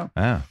 or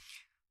Oh.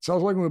 So I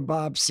was working with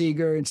Bob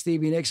Seger and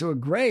Stevie Nicks, who were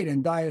great,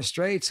 and Dire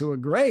Straits, who were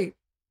great,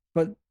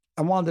 but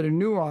I wanted a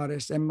new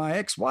artist. And my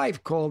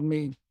ex-wife called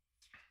me.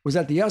 Was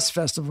at the US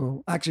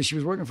Festival. Actually, she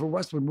was working for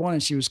Westwood One,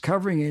 and she was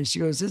covering it. And she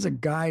goes, "There's a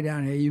guy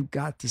down here you've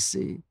got to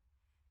see."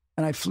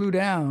 And I flew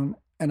down,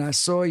 and I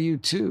saw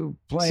U2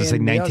 playing. So it's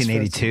like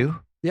 1982.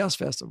 The US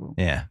Festival.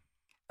 Yeah.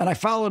 And I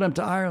followed them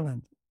to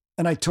Ireland,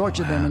 and I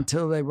tortured them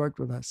until they worked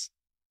with us.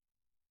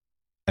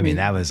 I mean,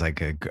 that was like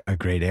a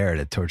great era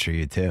to torture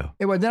you too.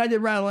 Well, then I did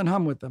Rattle and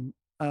Hum with them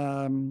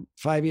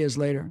 5 years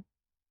later.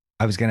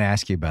 I was going to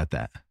ask you about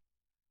that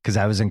because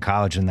I was in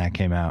college when that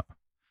came out,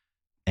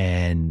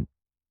 and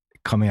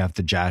coming off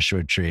the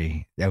Joshua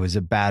Tree, that was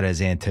about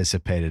as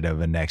anticipated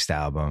of a next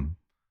album.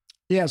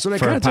 Yeah, so they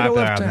for kind a of took a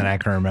popular left album turn. that I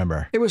can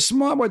remember. It was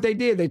smart what they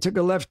did. They took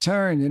a left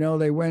turn.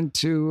 They went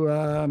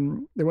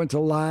to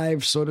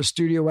live sort of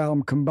studio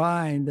album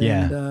combined.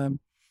 And,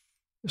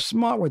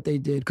 smart what they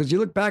did, because you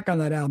look back on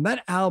that album.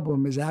 That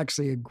album is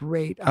actually a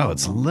great album. Oh,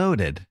 it's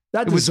loaded.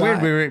 It was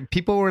weird.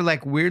 People were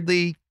like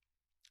weirdly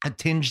a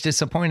tinge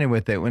disappointed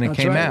with it when it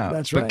came out.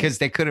 That's right. Because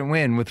they couldn't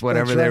win with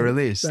whatever they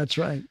released. That's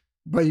right.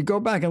 But you go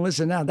back and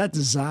listen now. That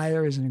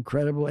Desire is an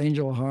incredible.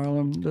 Angel of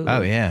Harlem.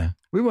 Oh, yeah.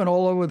 We went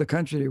all over the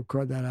country to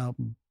record that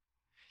album.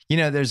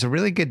 There's a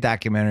really good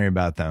documentary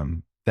about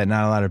them that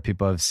not a lot of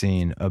people have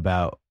seen,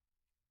 about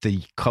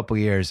the couple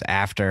years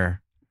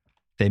after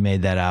they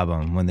made that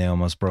album when they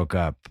almost broke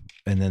up.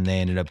 And then they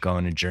ended up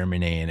going to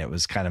Germany, and it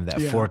was kind of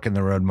that fork in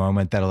the road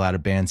moment that a lot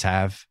of bands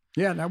have.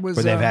 Yeah, that was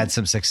where they've had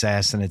some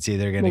success, and it's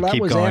either going to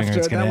keep going or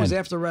it's going to end. That was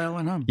after Rattle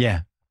and Hum.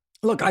 Yeah.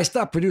 Look, I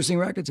stopped producing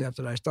records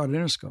after that. I started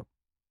Interscope.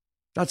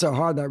 That's how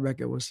hard that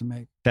record was to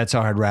make. That's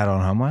how hard Rattle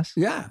and Hum was?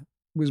 Yeah, it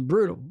was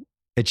brutal.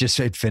 It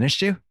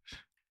finished you?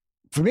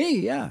 For me,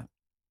 yeah.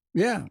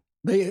 Yeah.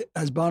 They,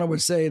 as Bono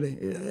would say,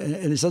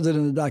 and he says it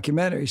in the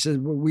documentary, he says,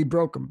 well, we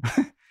broke them.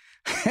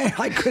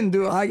 I couldn't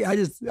do it.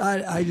 I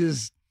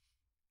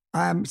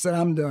said,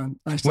 I'm done.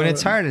 When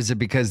it's hard, is it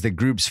because the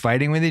group's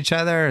fighting with each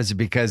other? Or is it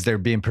because they're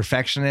being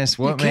perfectionists?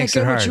 What makes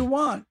it hard? You can't get what you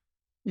want.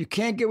 You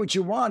can't get what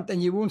you want, then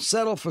you won't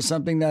settle for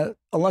something that,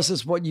 unless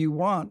it's what you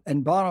want.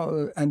 And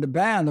Bono and the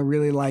band are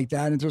really like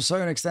that. And to a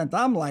certain extent,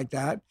 I'm like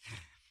that.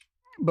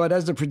 But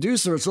as the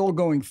producer, it's all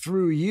going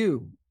through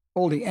you.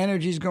 All the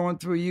energy's going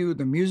through you.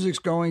 The music's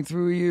going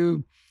through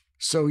you.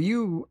 So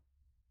you're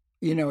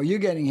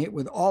getting hit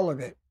with all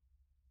of it.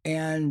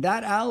 And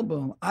that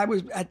album,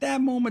 at that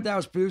moment, I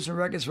was producing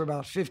records for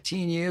about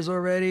 15 years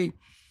already.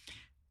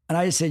 And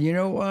I just said, you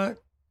know what?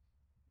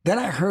 Then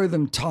I heard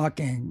them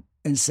talking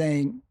and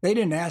saying, they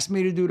didn't ask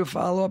me to do the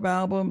follow-up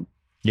album.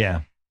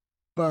 Yeah.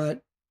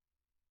 But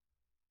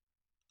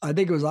I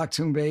think it was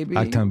Achtung Baby.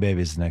 Achtung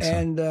Baby is the next one.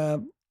 And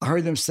I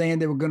heard them saying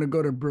they were going to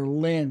go to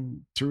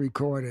Berlin to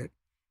record it.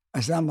 I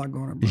said, I'm not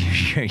going to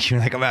Berlin. You're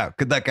like, I'm out.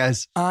 Good luck,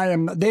 guys. They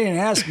didn't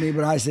ask me,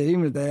 but I said,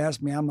 even if they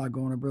asked me, I'm not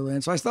going to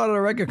Berlin. So I started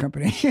a record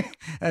company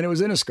and it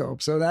was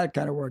Interscope. So that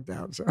kind of worked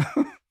out. So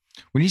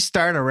when you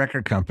start a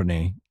record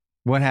company,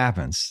 what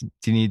happens?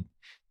 Did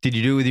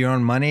you do it with your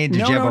own money?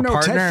 Did you have a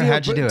partner?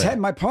 How'd you do it?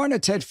 My partner,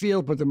 Ted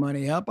Field, put the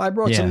money up. I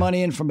brought some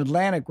money in from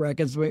Atlantic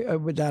Records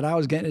with that. I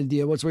was getting a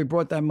deal with. So we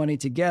brought that money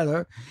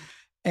together.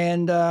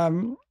 And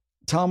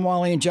Tom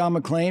Whalley and John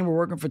McClane were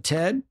working for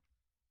Ted.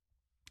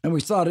 And we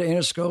started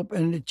Interscope,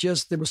 and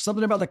there was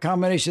something about the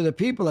combination of the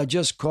people that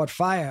just caught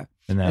fire.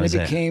 And it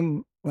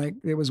became like,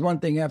 it was one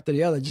thing after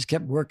the other, it just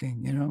kept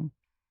working, you know?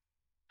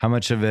 How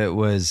much of it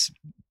was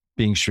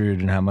being shrewd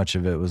and how much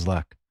of it was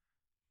luck?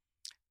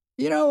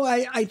 You know,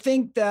 I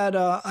think that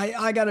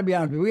I got to be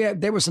honest with you.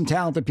 There were some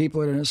talented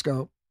people at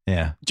Interscope.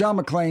 Yeah. John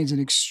McClane's an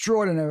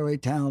extraordinarily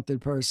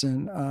talented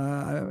person.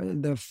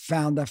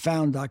 That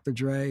found Dr.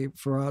 Dre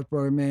for us,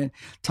 brought him in.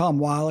 Tom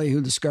Whalley, who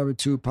discovered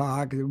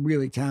Tupac,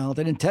 really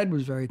talented. And Ted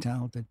was very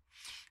talented.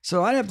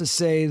 So I'd have to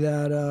say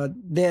that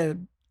the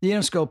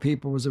Interscope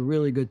people was a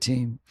really good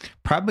team.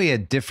 Probably a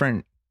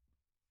different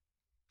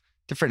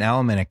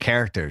element of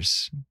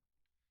characters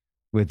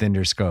with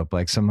Interscope,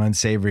 like some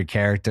unsavory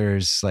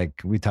characters,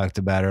 like we talked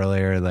about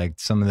earlier, like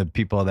some of the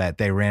people that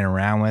they ran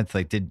around with.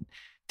 Like,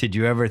 did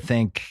you ever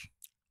think,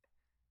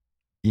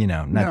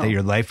 not that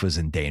your life was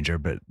in danger,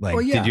 but like,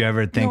 did you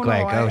ever think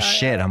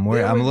shit, I'm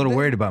worried. I'm a little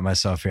worried about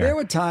myself here. There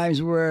were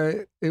times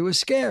where it was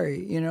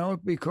scary,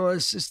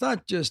 because it's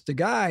not just the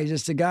guys,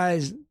 it's the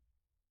guys,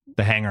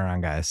 the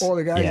hanger-on guys, all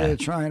the guys that are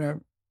trying to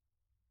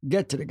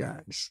get to the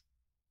guys.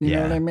 You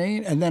know what I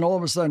mean? And then all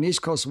of a sudden,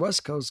 East Coast,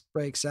 West Coast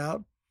breaks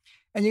out,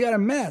 and you got a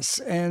mess.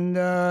 And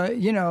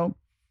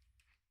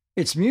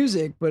it's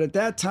music, but at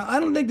that time, I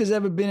don't think there's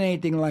ever been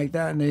anything like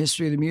that in the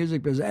history of the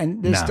music business.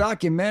 And this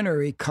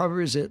documentary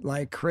covers it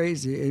like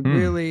crazy. It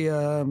really,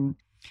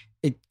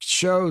 it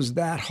shows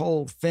that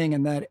whole thing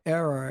and that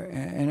era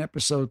in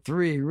episode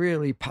 3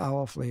 really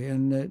powerfully.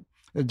 And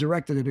the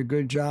director did a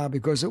good job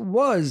because it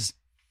was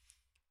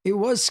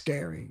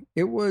scary.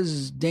 It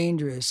was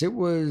dangerous. It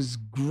was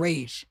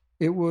great.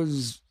 It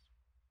was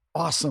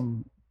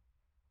awesome.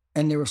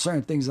 And there were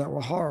certain things that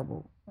were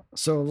horrible.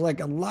 So like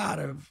a lot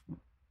of...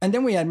 And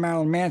then we had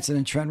Marilyn Manson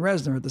and Trent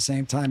Reznor at the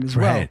same time as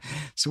well.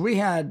 So we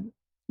had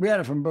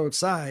it from both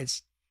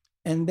sides.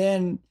 And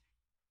then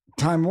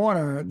Time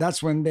Warner,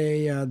 that's when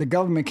the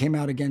government came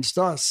out against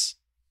us.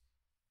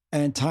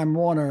 And Time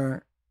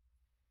Warner,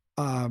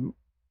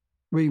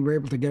 we were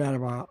able to get out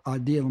of our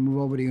deal and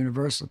move over to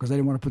Universal because they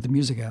didn't want to put the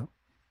music out.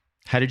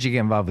 How did you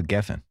get involved with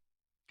Geffen?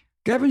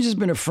 Geffen's just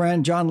been a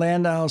friend. John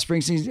Landau,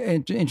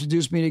 Springsteen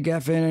introduced me to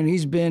Geffen, and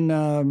he's been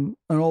an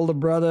older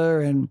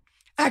brother. And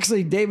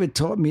actually, David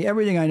taught me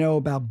everything I know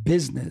about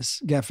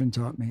business. Geffen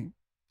taught me.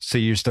 So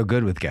you're still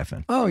good with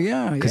Geffen? Oh,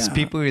 yeah. Because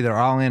people are either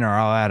all in or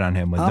all out on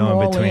him with I'm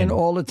no in between. All in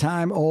all the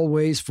time,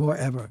 always,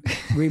 forever.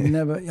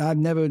 I've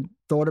never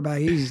thought about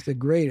he's the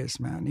greatest,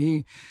 man.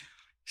 He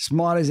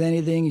smart as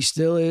anything. He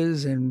still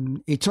is.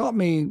 And he taught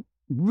me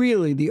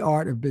really the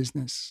art of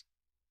business,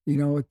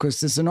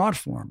 because it's an art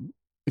form.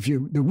 If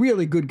you're the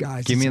really good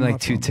guys. Give me like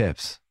 2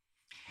 tips.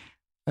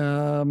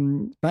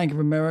 Bank of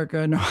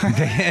America. No.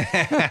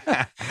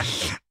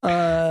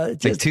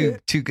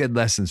 Like two good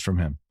lessons from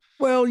him.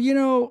 Well,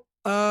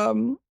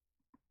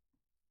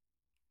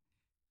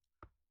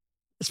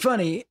 it's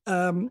funny.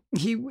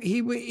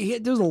 He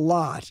there's a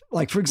lot.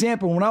 Like, for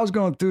example, when I was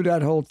going through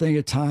that whole thing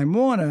at Time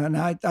Warner, and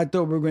I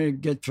thought we were going to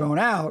get thrown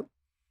out,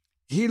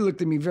 he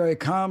looked at me very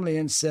calmly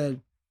and said,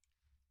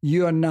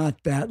 "You're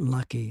not that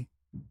lucky,"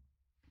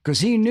 because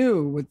he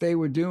knew what they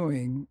were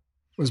doing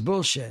was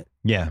bullshit.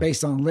 Yeah,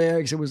 based on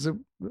lyrics, it was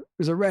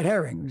a red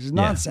herring. It was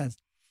nonsense.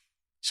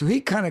 So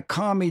he kind of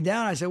calmed me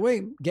down. I said,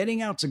 "Wait,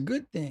 getting out's a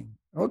good thing.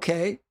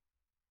 Okay,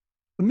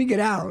 let me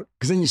get out,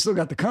 because then you still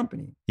got the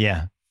company."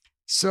 Yeah.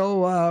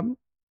 So,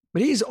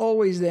 but he's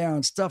always there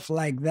on stuff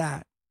like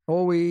that.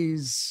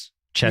 Always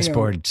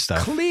chessboard stuff.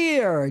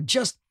 Clear.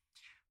 Just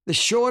the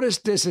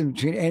shortest distance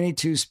between any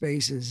 2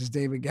 spaces is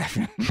David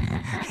Geffen.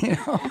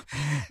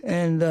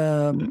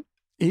 And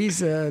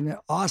he's an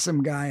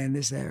awesome guy in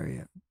this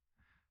area.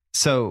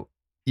 So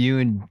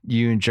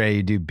you and Dre,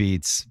 you do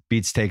Beats.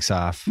 Beats takes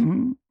off.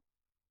 Mhm.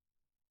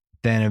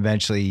 Then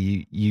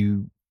eventually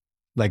you,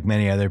 like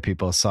many other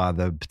people, saw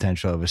the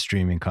potential of a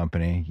streaming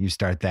company. You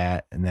start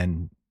that, and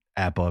then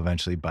Apple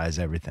eventually buys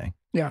everything.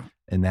 Yeah.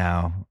 And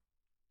now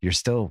you're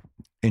still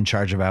in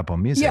charge of Apple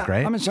Music, Yeah,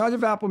 right? I'm in charge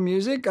of Apple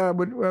Music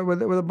with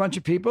a bunch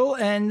of people.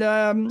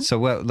 And So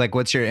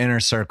what's your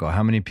inner circle?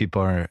 How many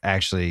people are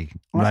actually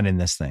running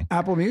this thing?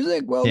 Apple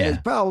Music? Well, Yeah.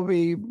 there's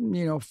probably,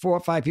 4 or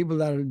 5 people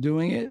that are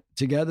doing it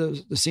together,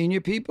 the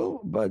senior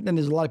people. But then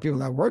there's a lot of people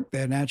that work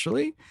there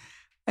naturally.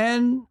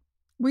 And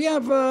we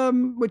have,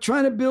 we're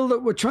trying to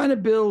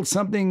build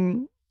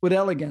something with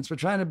elegance. We're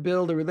trying to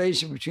build a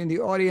relationship between the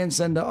audience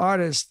and the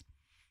artist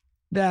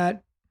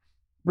that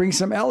brings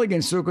some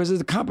elegance to it, because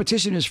the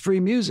competition is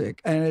free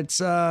music, and it's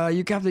you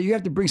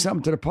have to bring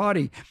something to the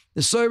party.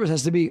 The service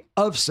has to be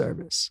of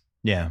service.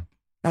 Yeah.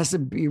 Has to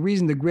be a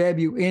reason to grab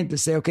you in to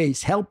say, okay,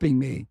 he's helping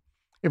me.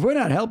 If we're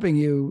not helping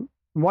you,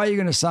 why are you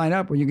going to sign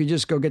up when you can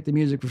just go get the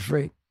music for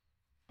free?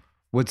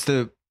 What's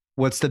the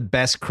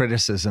best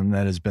criticism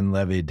that has been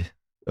levied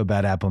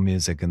about Apple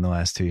Music in the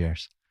last 2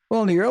 years?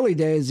 Well, in the early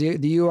days,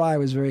 the UI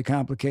was very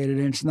complicated,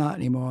 and it's not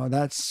anymore.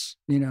 That's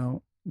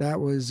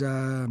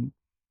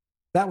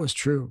that was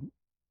true,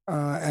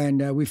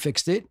 and we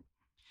fixed it.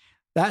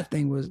 That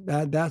thing was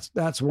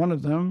that's one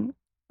of them,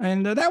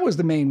 and that was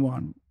the main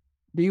one.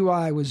 The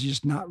UI was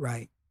just not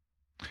right.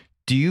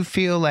 Do you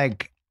feel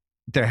like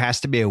there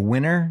has to be a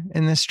winner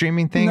in this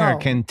streaming thing, No. or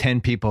can 10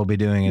 people be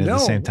doing it at the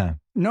same time?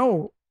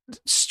 No,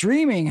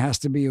 streaming has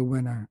to be a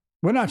winner.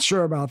 We're not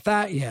sure about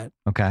that yet.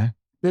 Okay.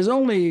 There's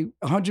only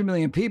 100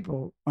 million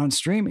people on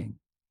streaming.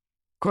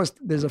 Of course,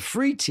 there's a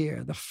free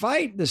tier.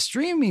 The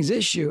streaming's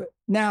issue.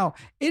 Now,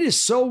 it is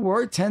so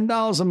worth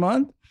 $10 a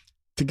month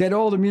to get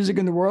all the music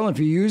in the world. And if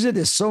you use it,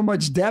 there's so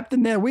much depth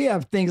in there. We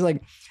have things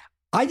like,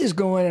 I just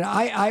go in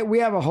and we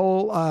have a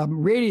whole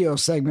radio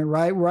segment,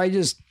 right? Where I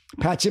just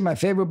patch in my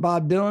favorite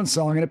Bob Dylan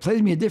song, and it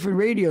plays me a different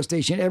radio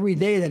station every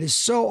day. That is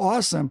so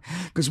awesome,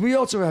 because we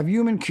also have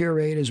human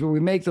curators where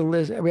we make the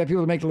list. We have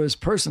people to make the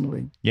list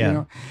personally.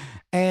 Yeah.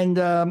 And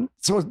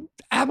so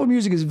Apple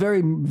Music is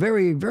very,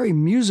 very, very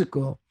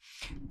musical.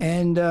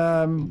 And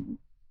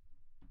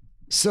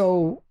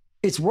so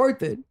it's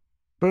worth it,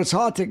 but it's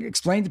hard to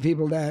explain to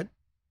people that,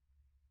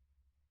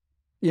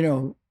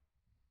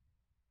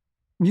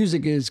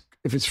 music is,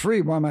 if it's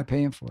free, why am I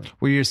paying for it?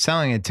 Well, you're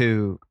selling it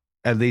to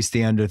at least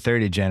the under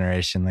 30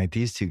 generation, like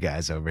these two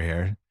guys over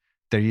here.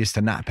 They're used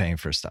to not paying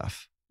for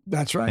stuff.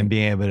 That's right. And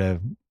being able to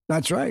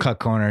That's right. cut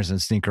corners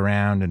and sneak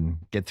around and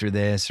get through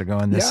this or go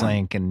in this Yeah.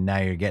 link, and now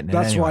you're getting it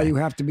That's anyway. why you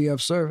have to be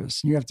of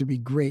service. You have to be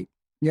great.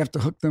 You have to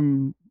hook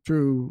them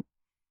through.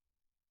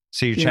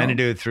 So you're you trying know.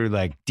 to do it through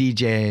like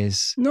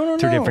DJs, No.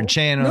 through different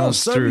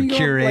channels, through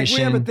curation. Like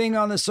we have a thing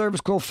on the service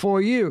called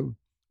For You,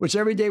 which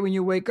every day when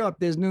you wake up,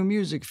 there's new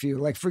music for you.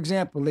 Like, for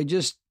example,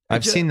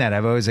 I've seen that.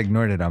 I've always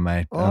ignored it on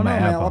my Oh, no,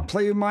 man. Apple. I'll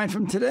play you mine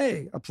from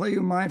today.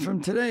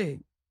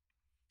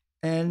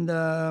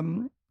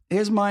 And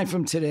here's mine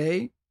from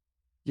today.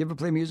 You ever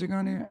play music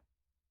on here?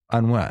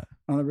 On what?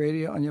 On the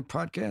radio, on your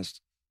podcast?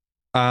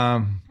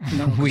 No,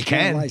 we you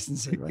can't can.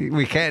 license it, right?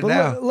 We can But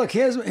now. look,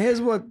 here's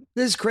what,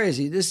 this is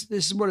crazy. This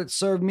is what it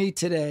served me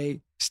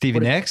today. Stevie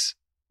what it- Nicks?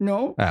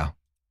 No, Oh.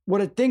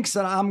 what it thinks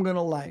that I'm going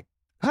to like.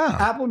 Oh.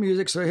 Apple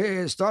Music. So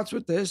here, it starts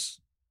with this,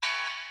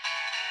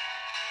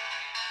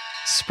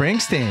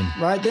 Springsteen.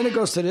 right? Then it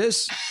goes to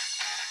this.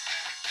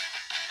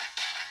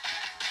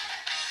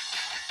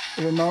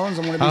 The Ramones,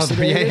 I'm going to be Oh,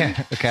 sedated.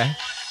 yeah. Okay.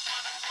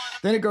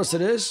 Then it goes to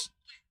this.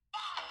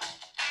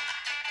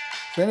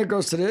 Then it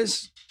goes to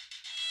this.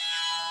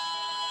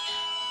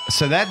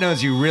 So that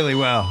knows you really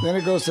well. Then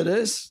it goes to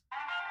this.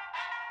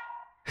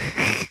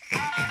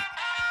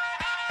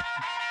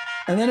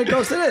 And then it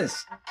goes to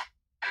this.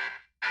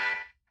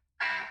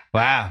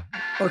 Wow.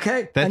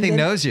 Okay. That And thing then-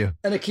 knows you.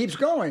 And it keeps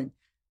going.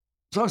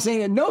 So I'm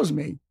saying it knows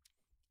me.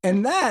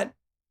 And that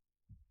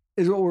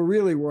is what we're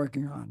really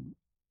working on.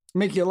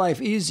 Make your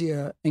life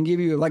easier and give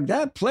you, like,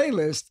 that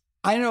playlist.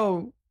 I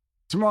know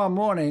tomorrow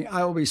morning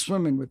I will be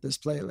swimming with this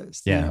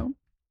playlist. Yeah. You know?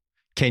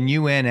 Can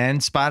you win and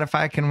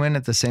Spotify can win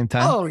at the same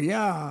time? Oh,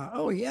 yeah.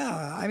 Oh,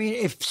 yeah. I mean,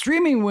 if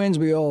streaming wins,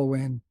 we all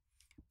win.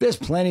 There's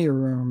plenty of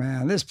room,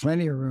 man. There's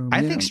plenty of room.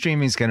 I you think know?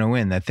 streaming's going to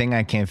win. The thing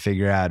I can't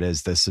figure out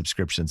is the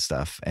subscription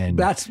stuff. And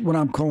That's what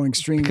I'm calling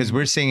streaming. because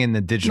we're seeing in the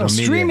digital no,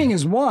 media. streaming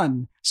is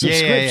one. Yeah, yeah,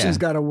 Subscription's yeah.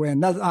 got to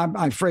win.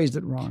 I phrased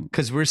it wrong.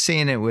 Because we're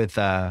seeing it with,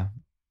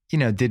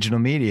 digital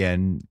media.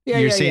 And Yeah,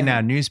 you're yeah, seeing yeah.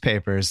 now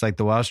newspapers like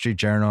the Wall Street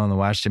Journal and the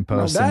Washington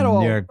No, Post that and all,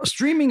 New York.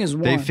 streaming is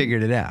one. They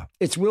figured it out.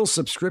 It's will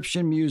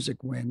subscription music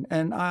win?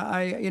 And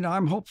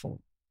I'm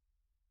hopeful.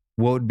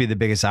 What would be the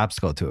biggest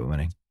obstacle to it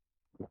winning?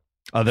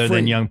 Other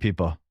than Free. young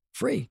people?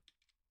 Free.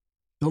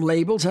 The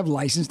labels have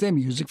licensed their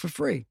music for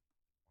free.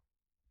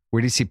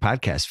 Where do you see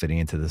podcasts fitting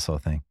into this whole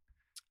thing?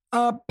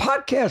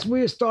 Podcasts,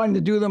 we are starting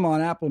to do them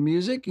on Apple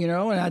Music, and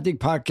I think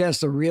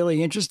podcasts are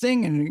really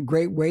interesting and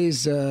great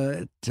ways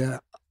to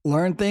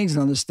learn things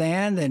and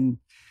understand. And,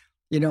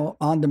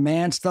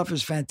 on-demand stuff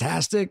is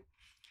fantastic.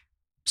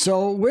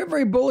 So we're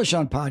very bullish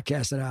on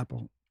podcasts at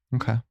Apple.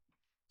 Okay.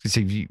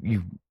 So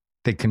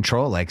they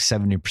control like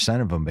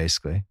 70% of them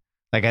basically.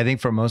 Like I think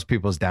for most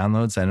people's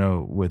downloads, I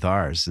know with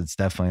ours, it's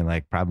definitely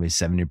like probably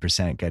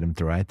 70% get them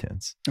through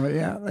iTunes. Oh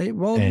yeah.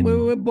 Well,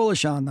 we're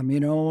bullish on them.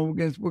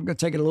 We're gonna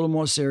take it a little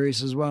more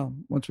serious as well.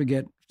 Once we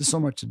get, there's so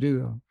much to do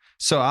though.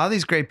 So all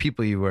these great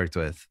people you worked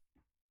with,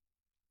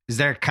 is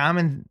there a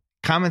common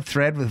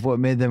thread with what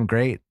made them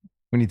great?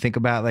 When you think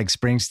about like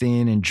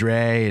Springsteen and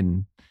Dre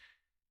and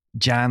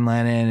John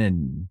Lennon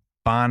and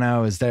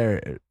Bono, is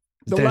there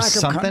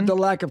something? The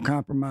lack of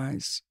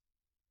compromise.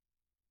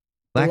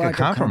 Lack of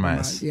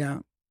compromise.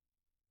 Yeah.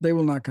 They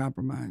will not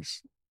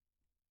compromise.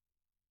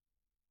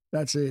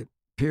 That's it.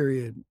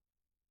 Period.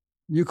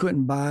 You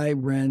couldn't buy,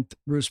 rent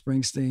Bruce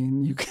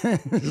Springsteen.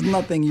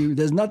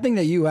 There's nothing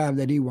that you have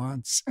that he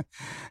wants.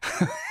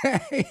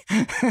 And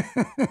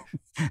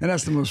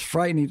that's the most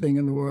frightening thing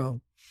in the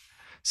world.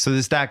 So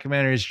this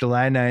documentary is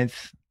July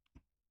 9th.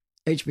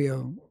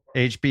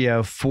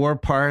 HBO, 4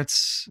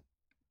 parts,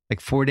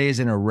 like 4 days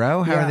in a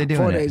row? How are they doing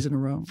 4 it? 4 days in a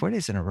row. 4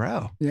 days in a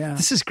row. Yeah.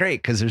 This is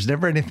great because there's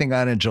never anything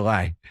on in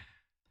July.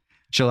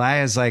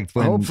 July is like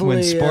when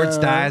sports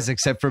dies,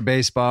 except for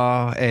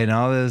baseball and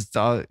all this,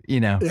 Yeah,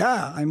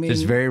 I mean,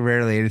 there's very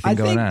rarely anything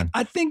going on.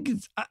 I think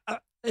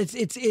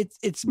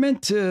it's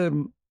meant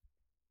to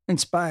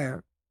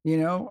inspire,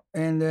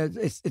 and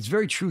it's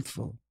very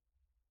truthful.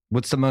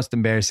 What's the most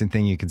embarrassing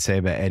thing you can say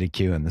about Eddie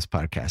Q in this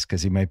podcast?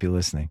 Because he might be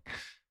listening.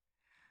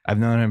 I've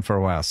known him for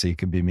a while, so you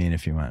can be mean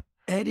if you want.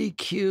 Eddie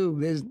Q,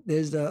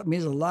 there's a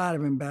lot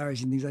of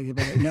embarrassing things like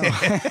that. No,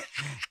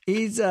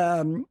 he's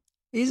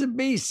a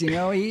beast.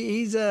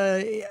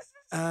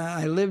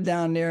 I live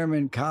down near him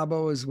in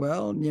Cabo as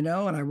well. And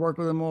I work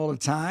with him all the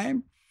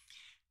time.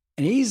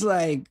 And he's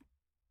in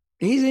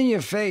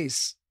your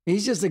face.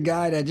 He's just a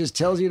guy that just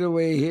tells you the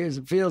way he hears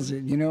and feels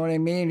it. You know what I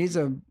mean? He's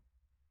a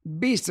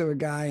beast of a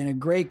guy and a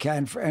great guy.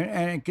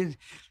 And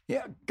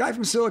guy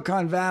from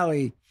Silicon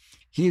Valley.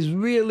 He's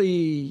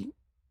a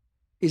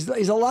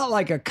lot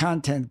like a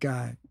content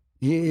guy.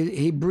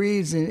 He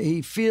breathes and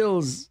he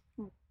feels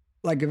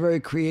like a very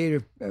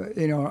creative,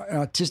 an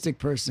artistic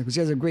person because he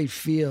has a great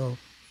feel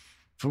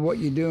for what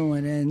you're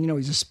doing. And,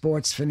 he's a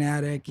sports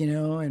fanatic,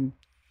 and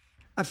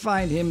I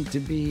find him to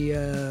be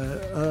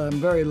I'm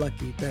very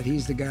lucky that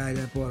he's the guy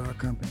that bought our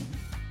company.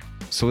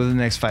 So what do the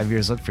next 5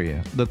 years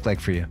look like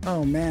for you?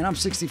 Oh, man, I'm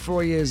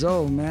 64 years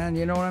old, man.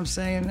 You know what I'm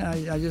saying?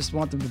 I just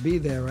want them to be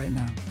there right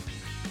now.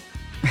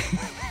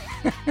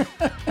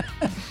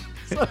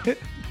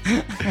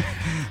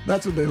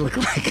 That's what they look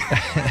like.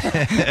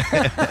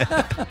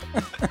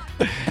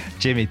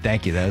 Jimmy,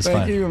 thank you. That was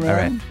fun. Thank you, man. All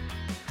right.